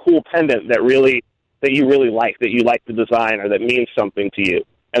find, like, a cool pendant that you really like, that you like the design or that means something to you,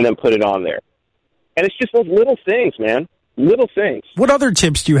 and then put it on there. And it's just those little things, man. Little things. What other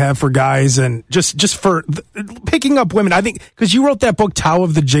tips do you have for guys and just for picking up women? I think, because you wrote that book, Tao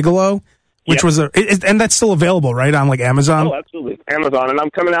of the Gigolo, which was and that's still available, right, on, like, Amazon? Oh, absolutely. Amazon, and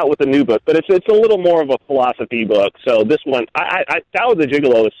I'm coming out with a new book, but it's a little more of a philosophy book. So this one, Tao of the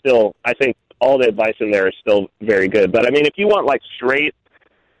Gigolo is still, I think, all the advice in there is still very good. But, I mean, if you want, like, straight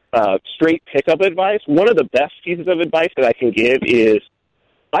pickup advice, one of the best pieces of advice that I can give is,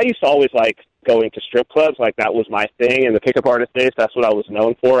 I used to always, like, going to strip clubs. Like, that was my thing in the pickup artist days. That's what I was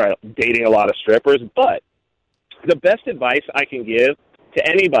known for, dating a lot of strippers. But the best advice I can give to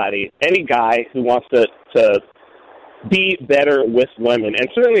anybody, any guy who wants to be better with women, and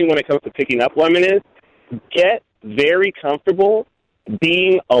certainly when it comes to picking up women, is get very comfortable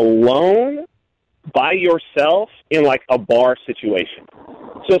being alone by yourself in, like, a bar situation.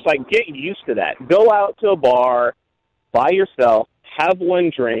 So it's like, get used to that. Go out to a bar by yourself, have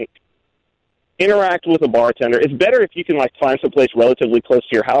one drink, interact with a bartender. It's better if you can, like, find some place relatively close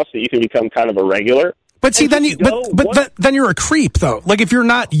to your house that you can become kind of a regular. But see, then then you're a creep, though. Like, if you're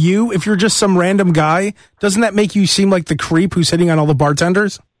not if you're just some random guy, doesn't that make you seem like the creep who's hitting on all the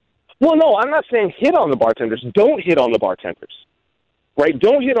bartenders? Well, no, I'm not saying hit on the bartenders. Don't hit on the bartenders, right?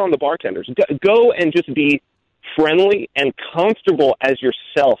 Don't hit on the bartenders. Go and just be friendly and comfortable as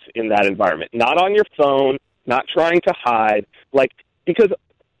yourself in that environment. Not on your phone, not trying to hide. Like, because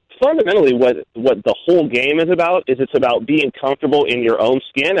fundamentally what the whole game is about is it's about being comfortable in your own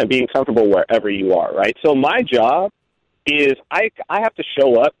skin and being comfortable wherever you are, right? So my job is I have to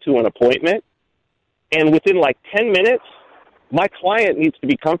show up to an appointment, and within like 10 minutes, my client needs to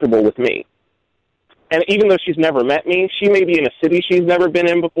be comfortable with me. And even though she's never met me, she may be in a city she's never been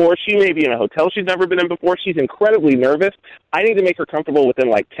in before. She may be in a hotel she's never been in before. She's incredibly nervous. I need to make her comfortable within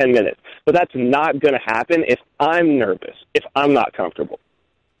like 10 minutes. But that's not going to happen if I'm nervous, if I'm not comfortable.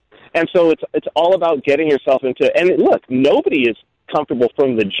 And so it's all about getting yourself into, and look, nobody is comfortable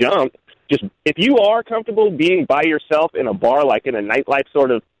from the jump. Just if you are comfortable being by yourself in a bar, like in a nightlife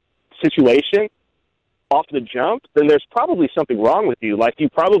sort of situation, off the jump, then there's probably something wrong with you. Like you're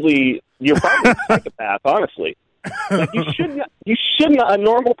probably a psychopath, honestly. Like you should not, a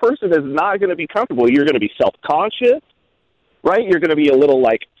normal person is not going to be comfortable. You're going to be self-conscious, right? You're going to be a little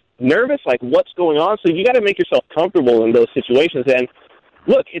like nervous, like what's going on? So you got to make yourself comfortable in those situations. And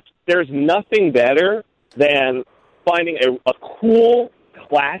look, there's nothing better than finding a cool,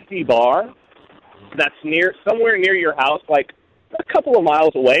 classy bar that's somewhere near your house, like a couple of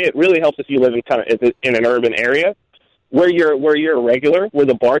miles away. It really helps if you live in an urban area where you're a regular, where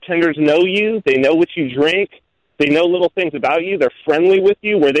the bartenders know you, they know what you drink, they know little things about you, they're friendly with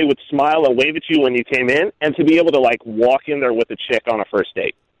you, where they would smile and wave at you when you came in, and to be able to like walk in there with a chick on a first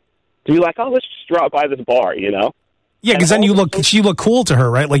date. To be like, oh, let's just drop by this bar, you know? Yeah, because then you look cool to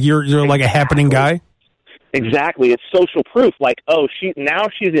her, right? Like you're like a happening guy. Exactly. It's social proof. Like, oh, she's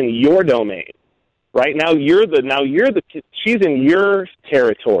in your domain, right? She's in your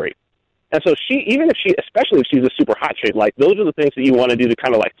territory. And so especially if she's a super hot chick, like those are the things that you want to do to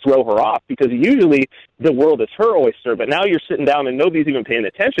kind of like throw her off, because usually the world is her oyster, but now you're sitting down and nobody's even paying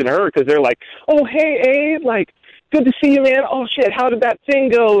attention to her because they're like, oh, hey, Abe, like, good to see you, man. Oh, shit, how did that thing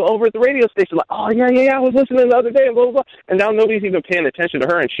go over at the radio station? Like, oh, yeah, I was listening the other day, and blah, blah, blah. And now nobody's even paying attention to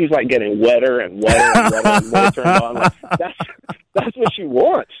her, and she's, like, getting wetter and wetter and wetter and more turned on. Like, that's what she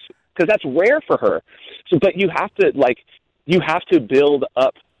wants, because that's rare for her. So, but you have to build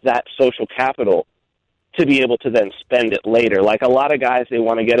up that social capital to be able to then spend it later. Like, a lot of guys, they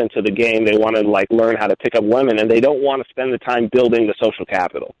want to get into the game. They want to, like, learn how to pick up women, and they don't want to spend the time building the social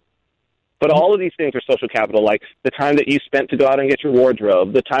capital. But all of these things are social capital, like the time that you spent to go out and get your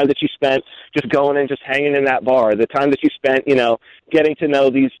wardrobe, the time that you spent just going and just hanging in that bar, the time that you spent, getting to know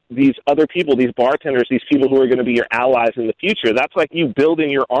these other people, these bartenders, these people who are going to be your allies in the future. That's like you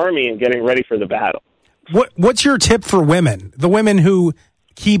building your army and getting ready for the battle. What's your tip for women, the women who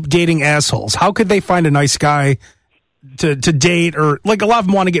keep dating assholes? How could they find a nice guy to date? Or like a lot of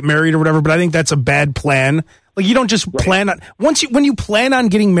them want to get married or whatever, but I think that's a bad plan. Like you don't just plan on, when you plan on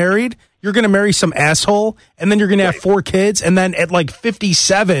getting married, you're going to marry some asshole, and then you're going to have 4 kids, and then at like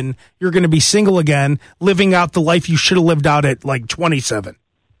 57, you're going to be single again, living out the life you should have lived out at like 27.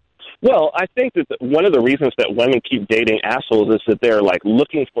 Well, I think that one of the reasons that women keep dating assholes is that they're like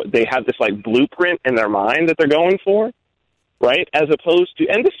they have this like blueprint in their mind that they're going for, right? As opposed to,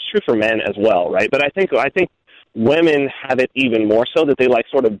 and this is true for men as well, right? But I think women have it even more so, that they like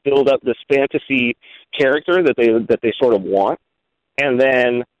sort of build up this fantasy character that they sort of want, and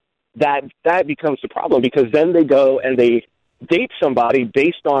then that becomes the problem, because then they go and they date somebody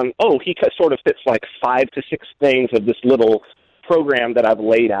based on, oh, he sort of fits like 5 to 6 things of this little program that I've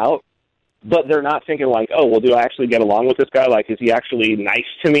laid out, but they're not thinking like, oh, well, do I actually get along with this guy? Like, is he actually nice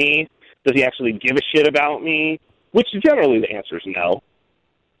to me? Does he actually give a shit about me? Which generally the answer is no.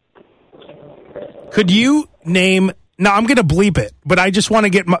 Could you name, now I'm going to bleep it, but I just want to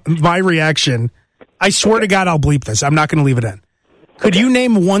get my reaction. I swear to God, I'll bleep this. I'm not going to leave it in. Could you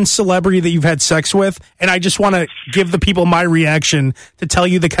name one celebrity that you've had sex with? And I just want to give the people my reaction to tell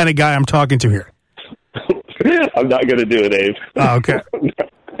you the kind of guy I'm talking to here. I'm not going to do it, Abe. Oh, okay.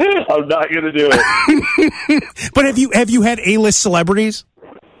 I'm not going to do it. But have you had A-list celebrities?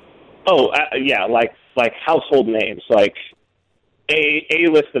 Oh, yeah, like household names, like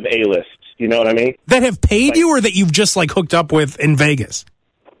A-list of A-list. You know what I mean? That have paid you, or that you've just like hooked up with in Vegas?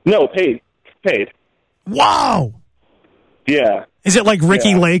 No, paid. Wow. Yeah. Is it like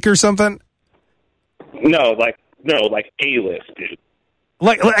Ricky Lake or something? No, like A-list, dude.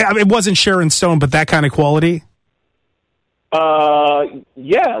 Like I mean, it wasn't Sharon Stone, but that kind of quality.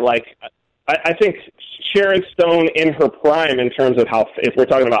 Yeah, like I think Sharon Stone in her prime in terms of if we're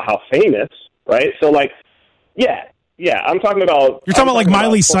talking about how famous, right? So like, yeah, I'm talking about. You're talking about like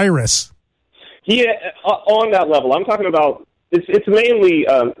Miley Cyrus. Yeah, on that level, I'm talking about. It's mainly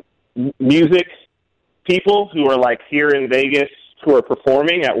music people who are like here in Vegas who are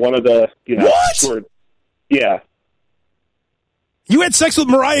performing at one of the What? Yeah. You had sex with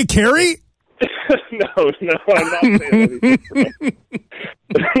Mariah Carey? No, I'm not saying anything.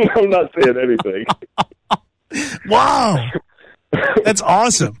 I'm not saying anything. Wow, that's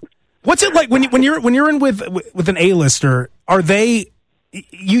awesome. What's it like when you're in with an A-lister? Are they?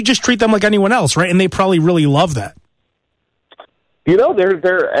 You just treat them like anyone else, right? And they probably really love that. You know,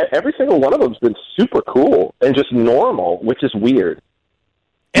 they're every single one of them's been super cool and just normal, which is weird.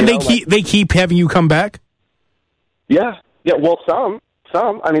 And they keep having you come back. Yeah. Well, some.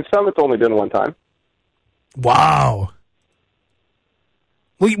 I mean, some it's only been one time. Wow.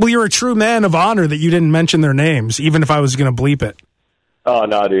 Well, you're a true man of honor that you didn't mention their names, even if I was going to bleep it. Oh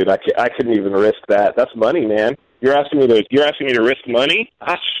no, dude, I couldn't even risk that. That's money, man. You're asking me to risk money?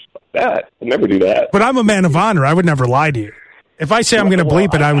 Fuck that. I'd never do that. But I'm a man of honor. I would never lie to you. If I say I'm going to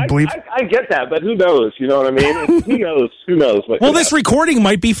bleep it, I would bleep. I get that, but who knows? You know what I mean? Who knows? Well, this recording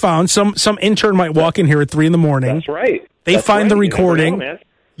might be found. Some intern might walk in here at 3 a.m. That's right. They find the recording. You never know, man.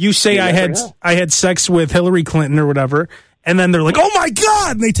 You say I had sex with Hillary Clinton or whatever, and then they're like, "Oh my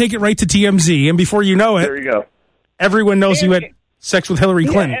God!" and they take it right to TMZ, and before you know it, there you go. Everyone knows you had sex with Hillary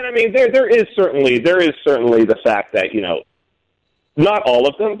Clinton. And I mean, there is certainly the fact that not all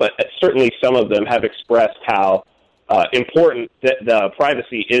of them, but certainly some of them have expressed how important the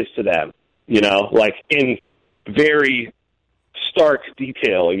privacy is to them. Like in very stark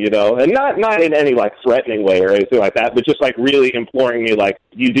detail, and not in any like threatening way or anything like that, but just like really imploring me, like,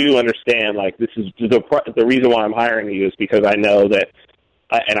 you do understand, like, this is the reason why I'm hiring you is because I know that,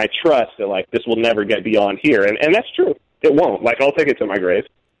 and I trust that, like, this will never get beyond here, and that's true. It won't. Like, I'll take it to my grave.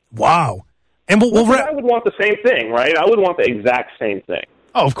 Wow. And I would want the same thing, right? I would want the exact same thing.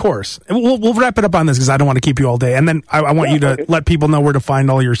 Oh, of course. And we'll wrap it up on this because I don't want to keep you all day, and then I want you to let people know where to find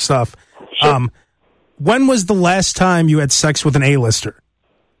all your stuff. Sure. When was the last time you had sex with an A-lister?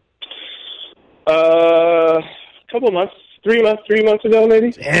 A couple of months, 3 months ago,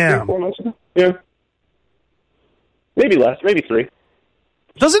 maybe. Damn. 3 or 4 months ago. Yeah. Maybe less, maybe 3.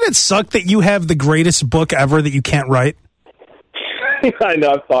 Doesn't it suck that you have the greatest book ever that you can't write? I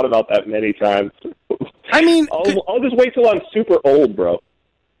know, I've thought about that many times. I mean, I'll just wait till I'm super old, bro.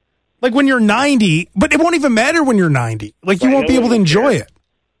 Like when you're 90, but it won't even matter when you're 90. Like, you won't be able to enjoy it.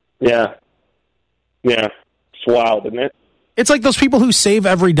 Yeah. Yeah. It's wild, isn't it? It's like those people who save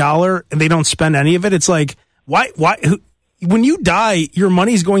every dollar and they don't spend any of it. It's like, why, when you die, your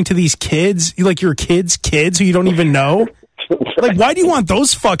money's going to these kids, like your kids' who you don't even know. Like, why do you want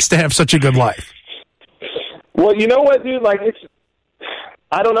those fucks to have such a good life? Well, you know what, dude? Like,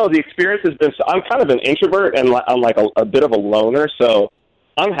 I don't know. The experience has been, I'm kind of an introvert and I'm like a bit of a loner. So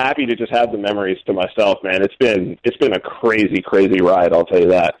I'm happy to just have the memories to myself, man. It's been a crazy, crazy ride. I'll tell you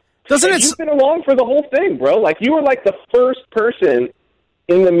that. You've been along for the whole thing, bro. Like, you were like the first person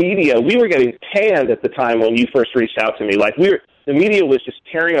in the media. We were getting panned at the time when you first reached out to me. Like, the media was just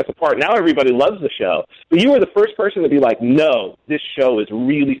tearing us apart. Now everybody loves the show. But you were the first person to be like, no, this show is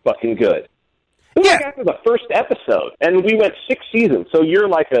really fucking good. It was like after the first episode. And we went 6 seasons. So you're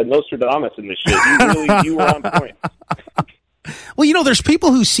like a Nostradamus in this shit. You were on point. Well, there's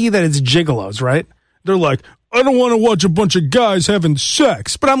people who see that it's gigolos, right? They're like, I don't want to watch a bunch of guys having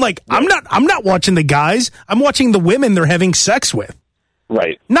sex. But I'm like, I'm not watching the guys. I'm watching the women they're having sex with.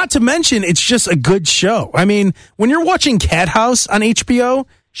 Right. Not to mention, it's just a good show. I mean, when you're watching Cat House on HBO,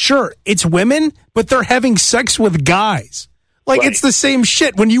 sure, it's women, but they're having sex with guys. Like, It's the same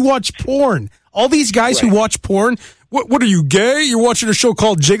shit. When you watch porn, all these guys who watch porn, what are you, gay? You're watching a show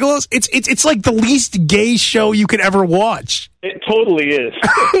called Gigolos? It's like the least gay show you could ever watch. It totally is.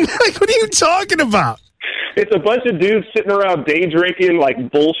 Like, what are you talking about? It's a bunch of dudes sitting around day drinking, like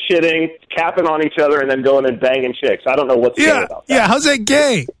bullshitting, capping on each other, and then going and banging chicks. I don't know what's gay about that. Yeah, how's that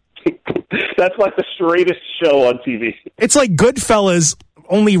gay? That's like the straightest show on TV. It's like Goodfellas,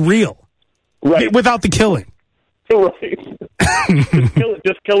 only real. Right. Without the killing. Right.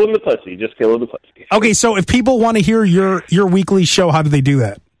 just killing the pussy. Just killing the pussy. Okay, so if people want to hear your weekly show, how do they do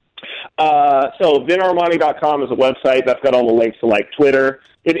that? So vinarmani.com is a website that's got all the links to like Twitter.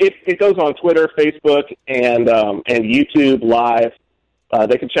 It goes on Twitter, Facebook, and YouTube Live.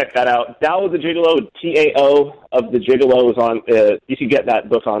 They can check that out. Tao of the Gigolo, Tao of the Gigolo is on. You can get that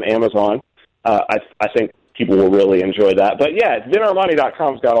book on Amazon. I think people will really enjoy that. But yeah,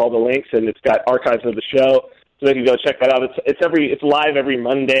 vinarmani.com's got all the links, and it's got archives of the show, so they can go check that out. It's live every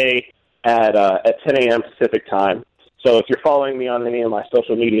Monday at 10 a.m. Pacific time. So if you're following me on any of my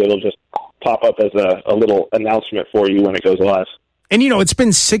social media, it'll just pop up as a little announcement for you when it goes live. And, it's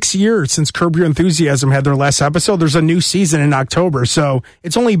been 6 years since Curb Your Enthusiasm had their last episode. There's a new season in October. So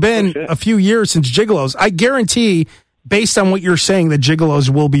it's only been a few years since Gigolos. I guarantee, based on what you're saying, that Gigolos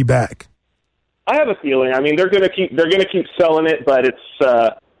will be back. I have a feeling. I mean, they're going to keep selling it, but it's,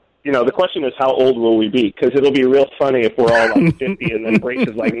 the question is how old will we be? Because it'll be real funny if we're all like 50 and then Brace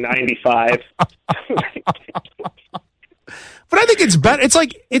is like 95. But I think it's better. It's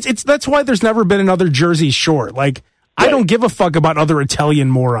like it's that's why there's never been another Jersey Shore. Like I don't give a fuck about other Italian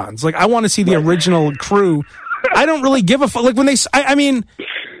morons. Like I want to see the original crew. I don't really give a fuck. Like when they, I mean,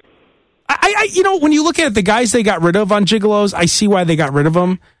 when you look at it, the guys they got rid of on Gigolos, I see why they got rid of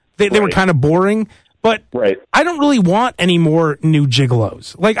them. They were kind of boring. But I don't really want any more new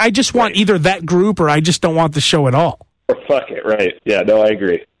Gigolos. Like I just want either that group or I just don't want the show at all. Or fuck it, right? Yeah, no, I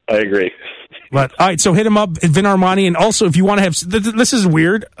agree. But all right, so hit him up at Vin Armani, and also if you want to have this is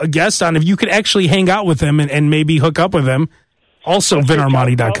weird, a guest on if you could actually hang out with him and maybe hook up with him. Also,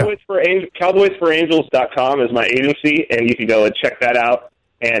 vinarmani.com. Cowboysforangels.com is my agency, and you can go and check that out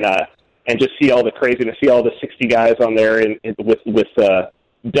and just see all the craziness, see all the 60 guys on there with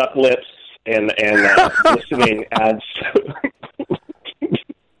duck lips and listening ads.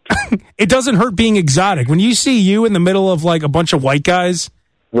 It doesn't hurt being exotic when you see you in the middle of like a bunch of white guys.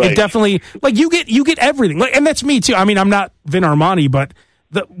 It definitely like you get everything. Like, and that's me too. I mean, I'm not Vin Armani, but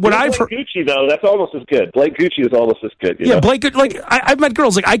I've heard Gucci though, that's almost as good. Blake Gucci is almost as good. You know? Blake. Like I've met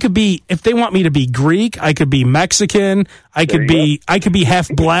girls. Like I could be if they want me to be Greek, I could be Mexican. I could be half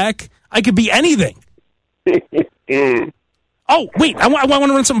black. I could be anything. Oh wait, I want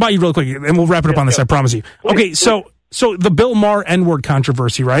to run something by you real quick, and we'll wrap it up on this. I promise you. Okay, so the Bill Maher N-word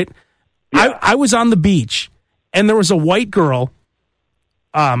controversy, right? Yeah. I was on the beach, and there was a white girl.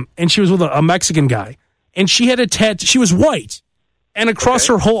 And she was with a Mexican guy, and she had a tattoo. She was white, and across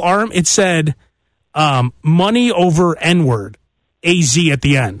her whole arm it said, "Money over N-word, AZ at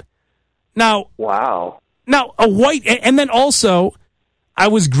the end." Now, wow. Now a white, and then also, I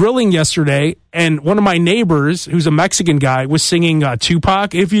was grilling yesterday, and one of my neighbors, who's a Mexican guy, was singing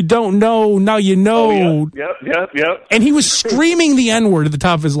Tupac. If you don't know, now you know. Oh, yep. And he was screaming the N-word at the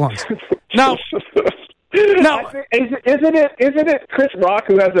top of his lungs. Now. No, isn't it Chris Rock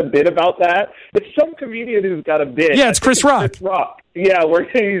who has a bit about that? It's some comedian who's got a bit. Yeah, it's Chris Rock. Chris Rock. Yeah, where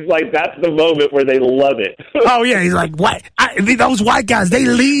he's like, that's the moment where they love it. Oh yeah, he's like, what? Those white guys, they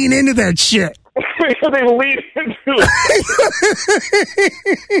lean into that shit. They lean into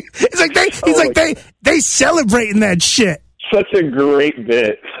it. They celebrating that shit. Such a great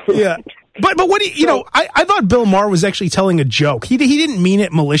bit. Yeah. But what do you I thought Bill Maher was actually telling a joke. He didn't mean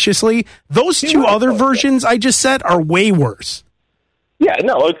it maliciously. Those two other versions I just said are way worse. Yeah,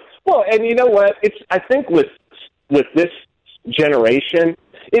 no. Well, and you know what? I think with this generation,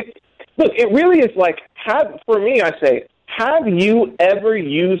 it really is like, for me, I say, have you ever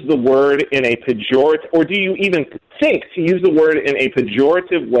used the word in a pejorative, or do you even think to use the word in a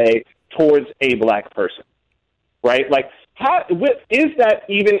pejorative way towards a black person? Right? Like, is that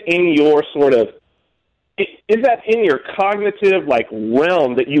even in your is that in your cognitive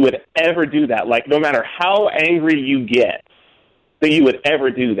realm that you would ever do that? Like, no matter how angry you get, that you would ever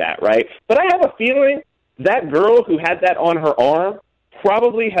do that, right? But I have a feeling that girl who had that on her arm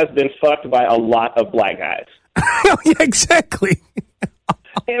probably has been fucked by a lot of black guys. Yeah, exactly.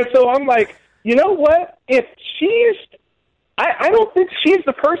 And so I'm like, you know what? If I don't think she's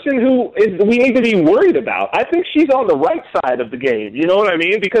the person we need to be worried about. I think she's on the right side of the game. You know what I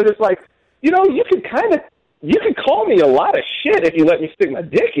mean? Because it's like, you could call me a lot of shit if you let me stick my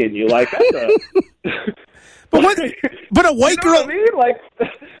dick in you. Like, that's But a white girl. What I mean? Like,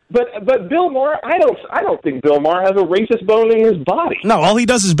 but Bill Maher, I don't think Bill Maher has a racist bone in his body. No, all he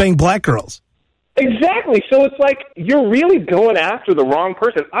does is bang black girls. Exactly. So it's like you're really going after the wrong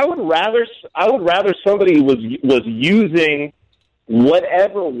person. I would rather somebody was using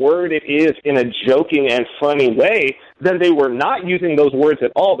whatever word it is in a joking and funny way than they were not using those words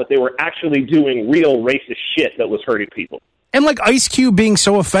at all, but they were actually doing real racist shit that was hurting people. And like Ice Cube being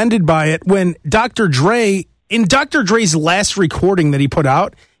so offended by it when Dr. Dre in Dr. Dre's last recording that he put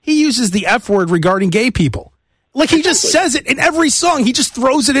out, he uses the F word regarding gay people. Like, he just says it in every song. He just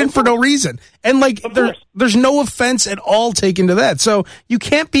throws it in for no reason. And, like, there's no offense at all taken to that. So you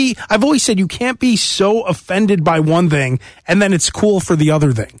can't be, I've always said you can't be so offended by one thing and then it's cool for the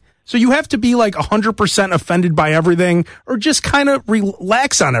other thing. So you have to be, like, 100% offended by everything or just kind of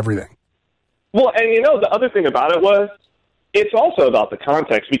relax on everything. Well, and you know, the other thing about it was, it's also about the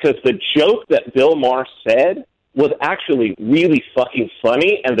context, because the joke that Bill Maher said was actually really fucking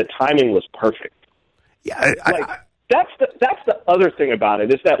funny and the timing was perfect. Yeah, that's the other thing about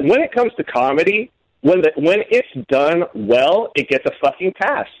it, is that when it comes to comedy, when it's done well, it gets a fucking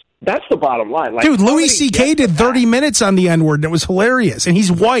pass. That's the bottom line. Like, dude, Louis C.K. did 30 minutes on the N-word, and it was hilarious, and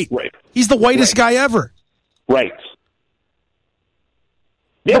he's white. Right. He's the whitest guy ever. Right.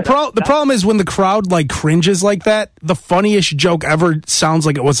 Yeah, the problem is when the crowd, like, cringes like that, the funniest joke ever sounds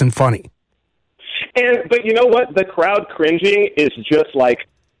like it wasn't funny. But you know what? The crowd cringing is just like,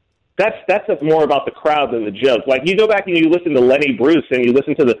 that's more about the crowd than the joke. Like, you go back and you listen to Lenny Bruce and you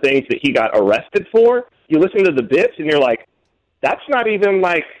listen to the things that he got arrested for, you listen to the bits and you're like, that's not even,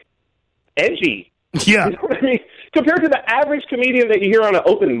 like, edgy. Yeah. You know what I mean? Compared to the average comedian that you hear on an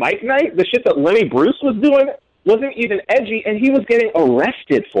open mic night, the shit that Lenny Bruce was doing wasn't even edgy, and he was getting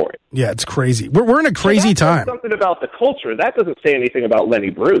arrested for it. Yeah, it's crazy. We're in a crazy time. Something about the culture. That doesn't say anything about Lenny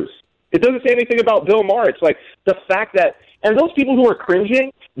Bruce. It doesn't say anything about Bill Maher. It's like the fact that, and those people who are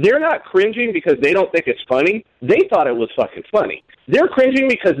cringing, they're not cringing because they don't think it's funny. They thought it was fucking funny. They're cringing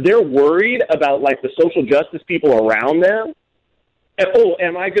because they're worried about, like, the social justice people around them. And,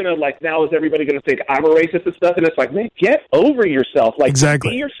 am I going to, like, now is everybody going to think I'm a racist and stuff? And it's like, man, get over yourself. Like,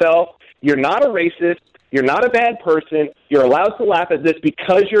 exactly. Be yourself. You're not a racist. You're not a bad person. You're allowed to laugh at this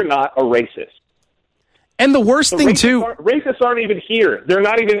because you're not a racist. And the worst thing, too... Racists aren't even here. They're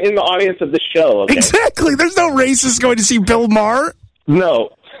not even in the audience of this show. Okay? Exactly. There's no racist going to see Bill Maher. No.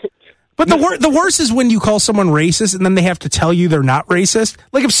 But the worst is when you call someone racist and then they have to tell you they're not racist.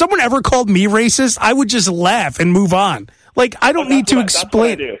 Like, if someone ever called me racist, I would just laugh and move on. Like, I don't need to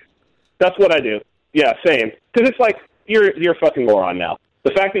explain. That's what I do. Yeah, same. Because it's like, you're a fucking moron now.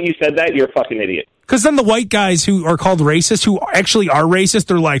 The fact that you said that, you're a fucking idiot. Because then the white guys who are called racist, who actually are racist,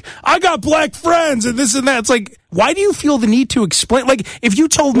 they're like, I got black friends and this and that. It's like, why do you feel the need to explain? Like, if you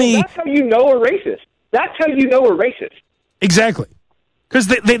told me... That's how you know a racist. That's how you know a racist. Exactly. Because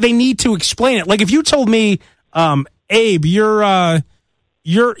they need to explain it. Like, if you told me, Abe, you're a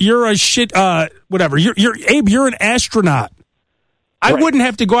shit, whatever. Abe, you're an astronaut. I wouldn't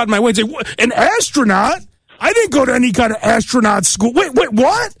have to go out of my way and say, an astronaut? I didn't go to any kind of astronaut school. Wait,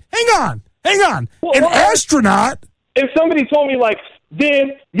 what? Hang on. Well, an astronaut? If somebody told me, like,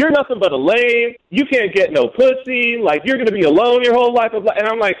 then you're nothing but a lame, you can't get no pussy, like, you're going to be alone your whole life. And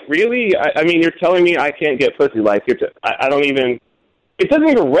I'm like, really? I mean, you're telling me I can't get pussy. Like, I don't even, it doesn't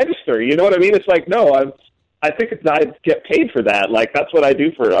even register. You know what I mean? It's like, no, I think I get paid for that. Like, that's what I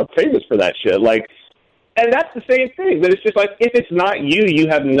do I'm famous for that shit. Like, and that's the same thing. But it's just like, if it's not you, you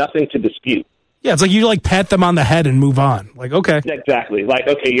have nothing to dispute. Yeah, it's like you, like, pat them on the head and move on. Like, okay. Exactly. Like,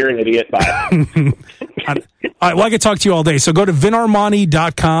 okay, you're an idiot. Bye. All right, well, I could talk to you all day. So go to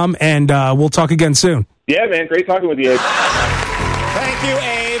vinarmani.com, and we'll talk again soon. Yeah, man. Great talking with you, Abe. Thank you,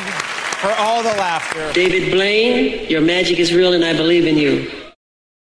 Abe, for all the laughter. David Blaine, your magic is real, and I believe in you.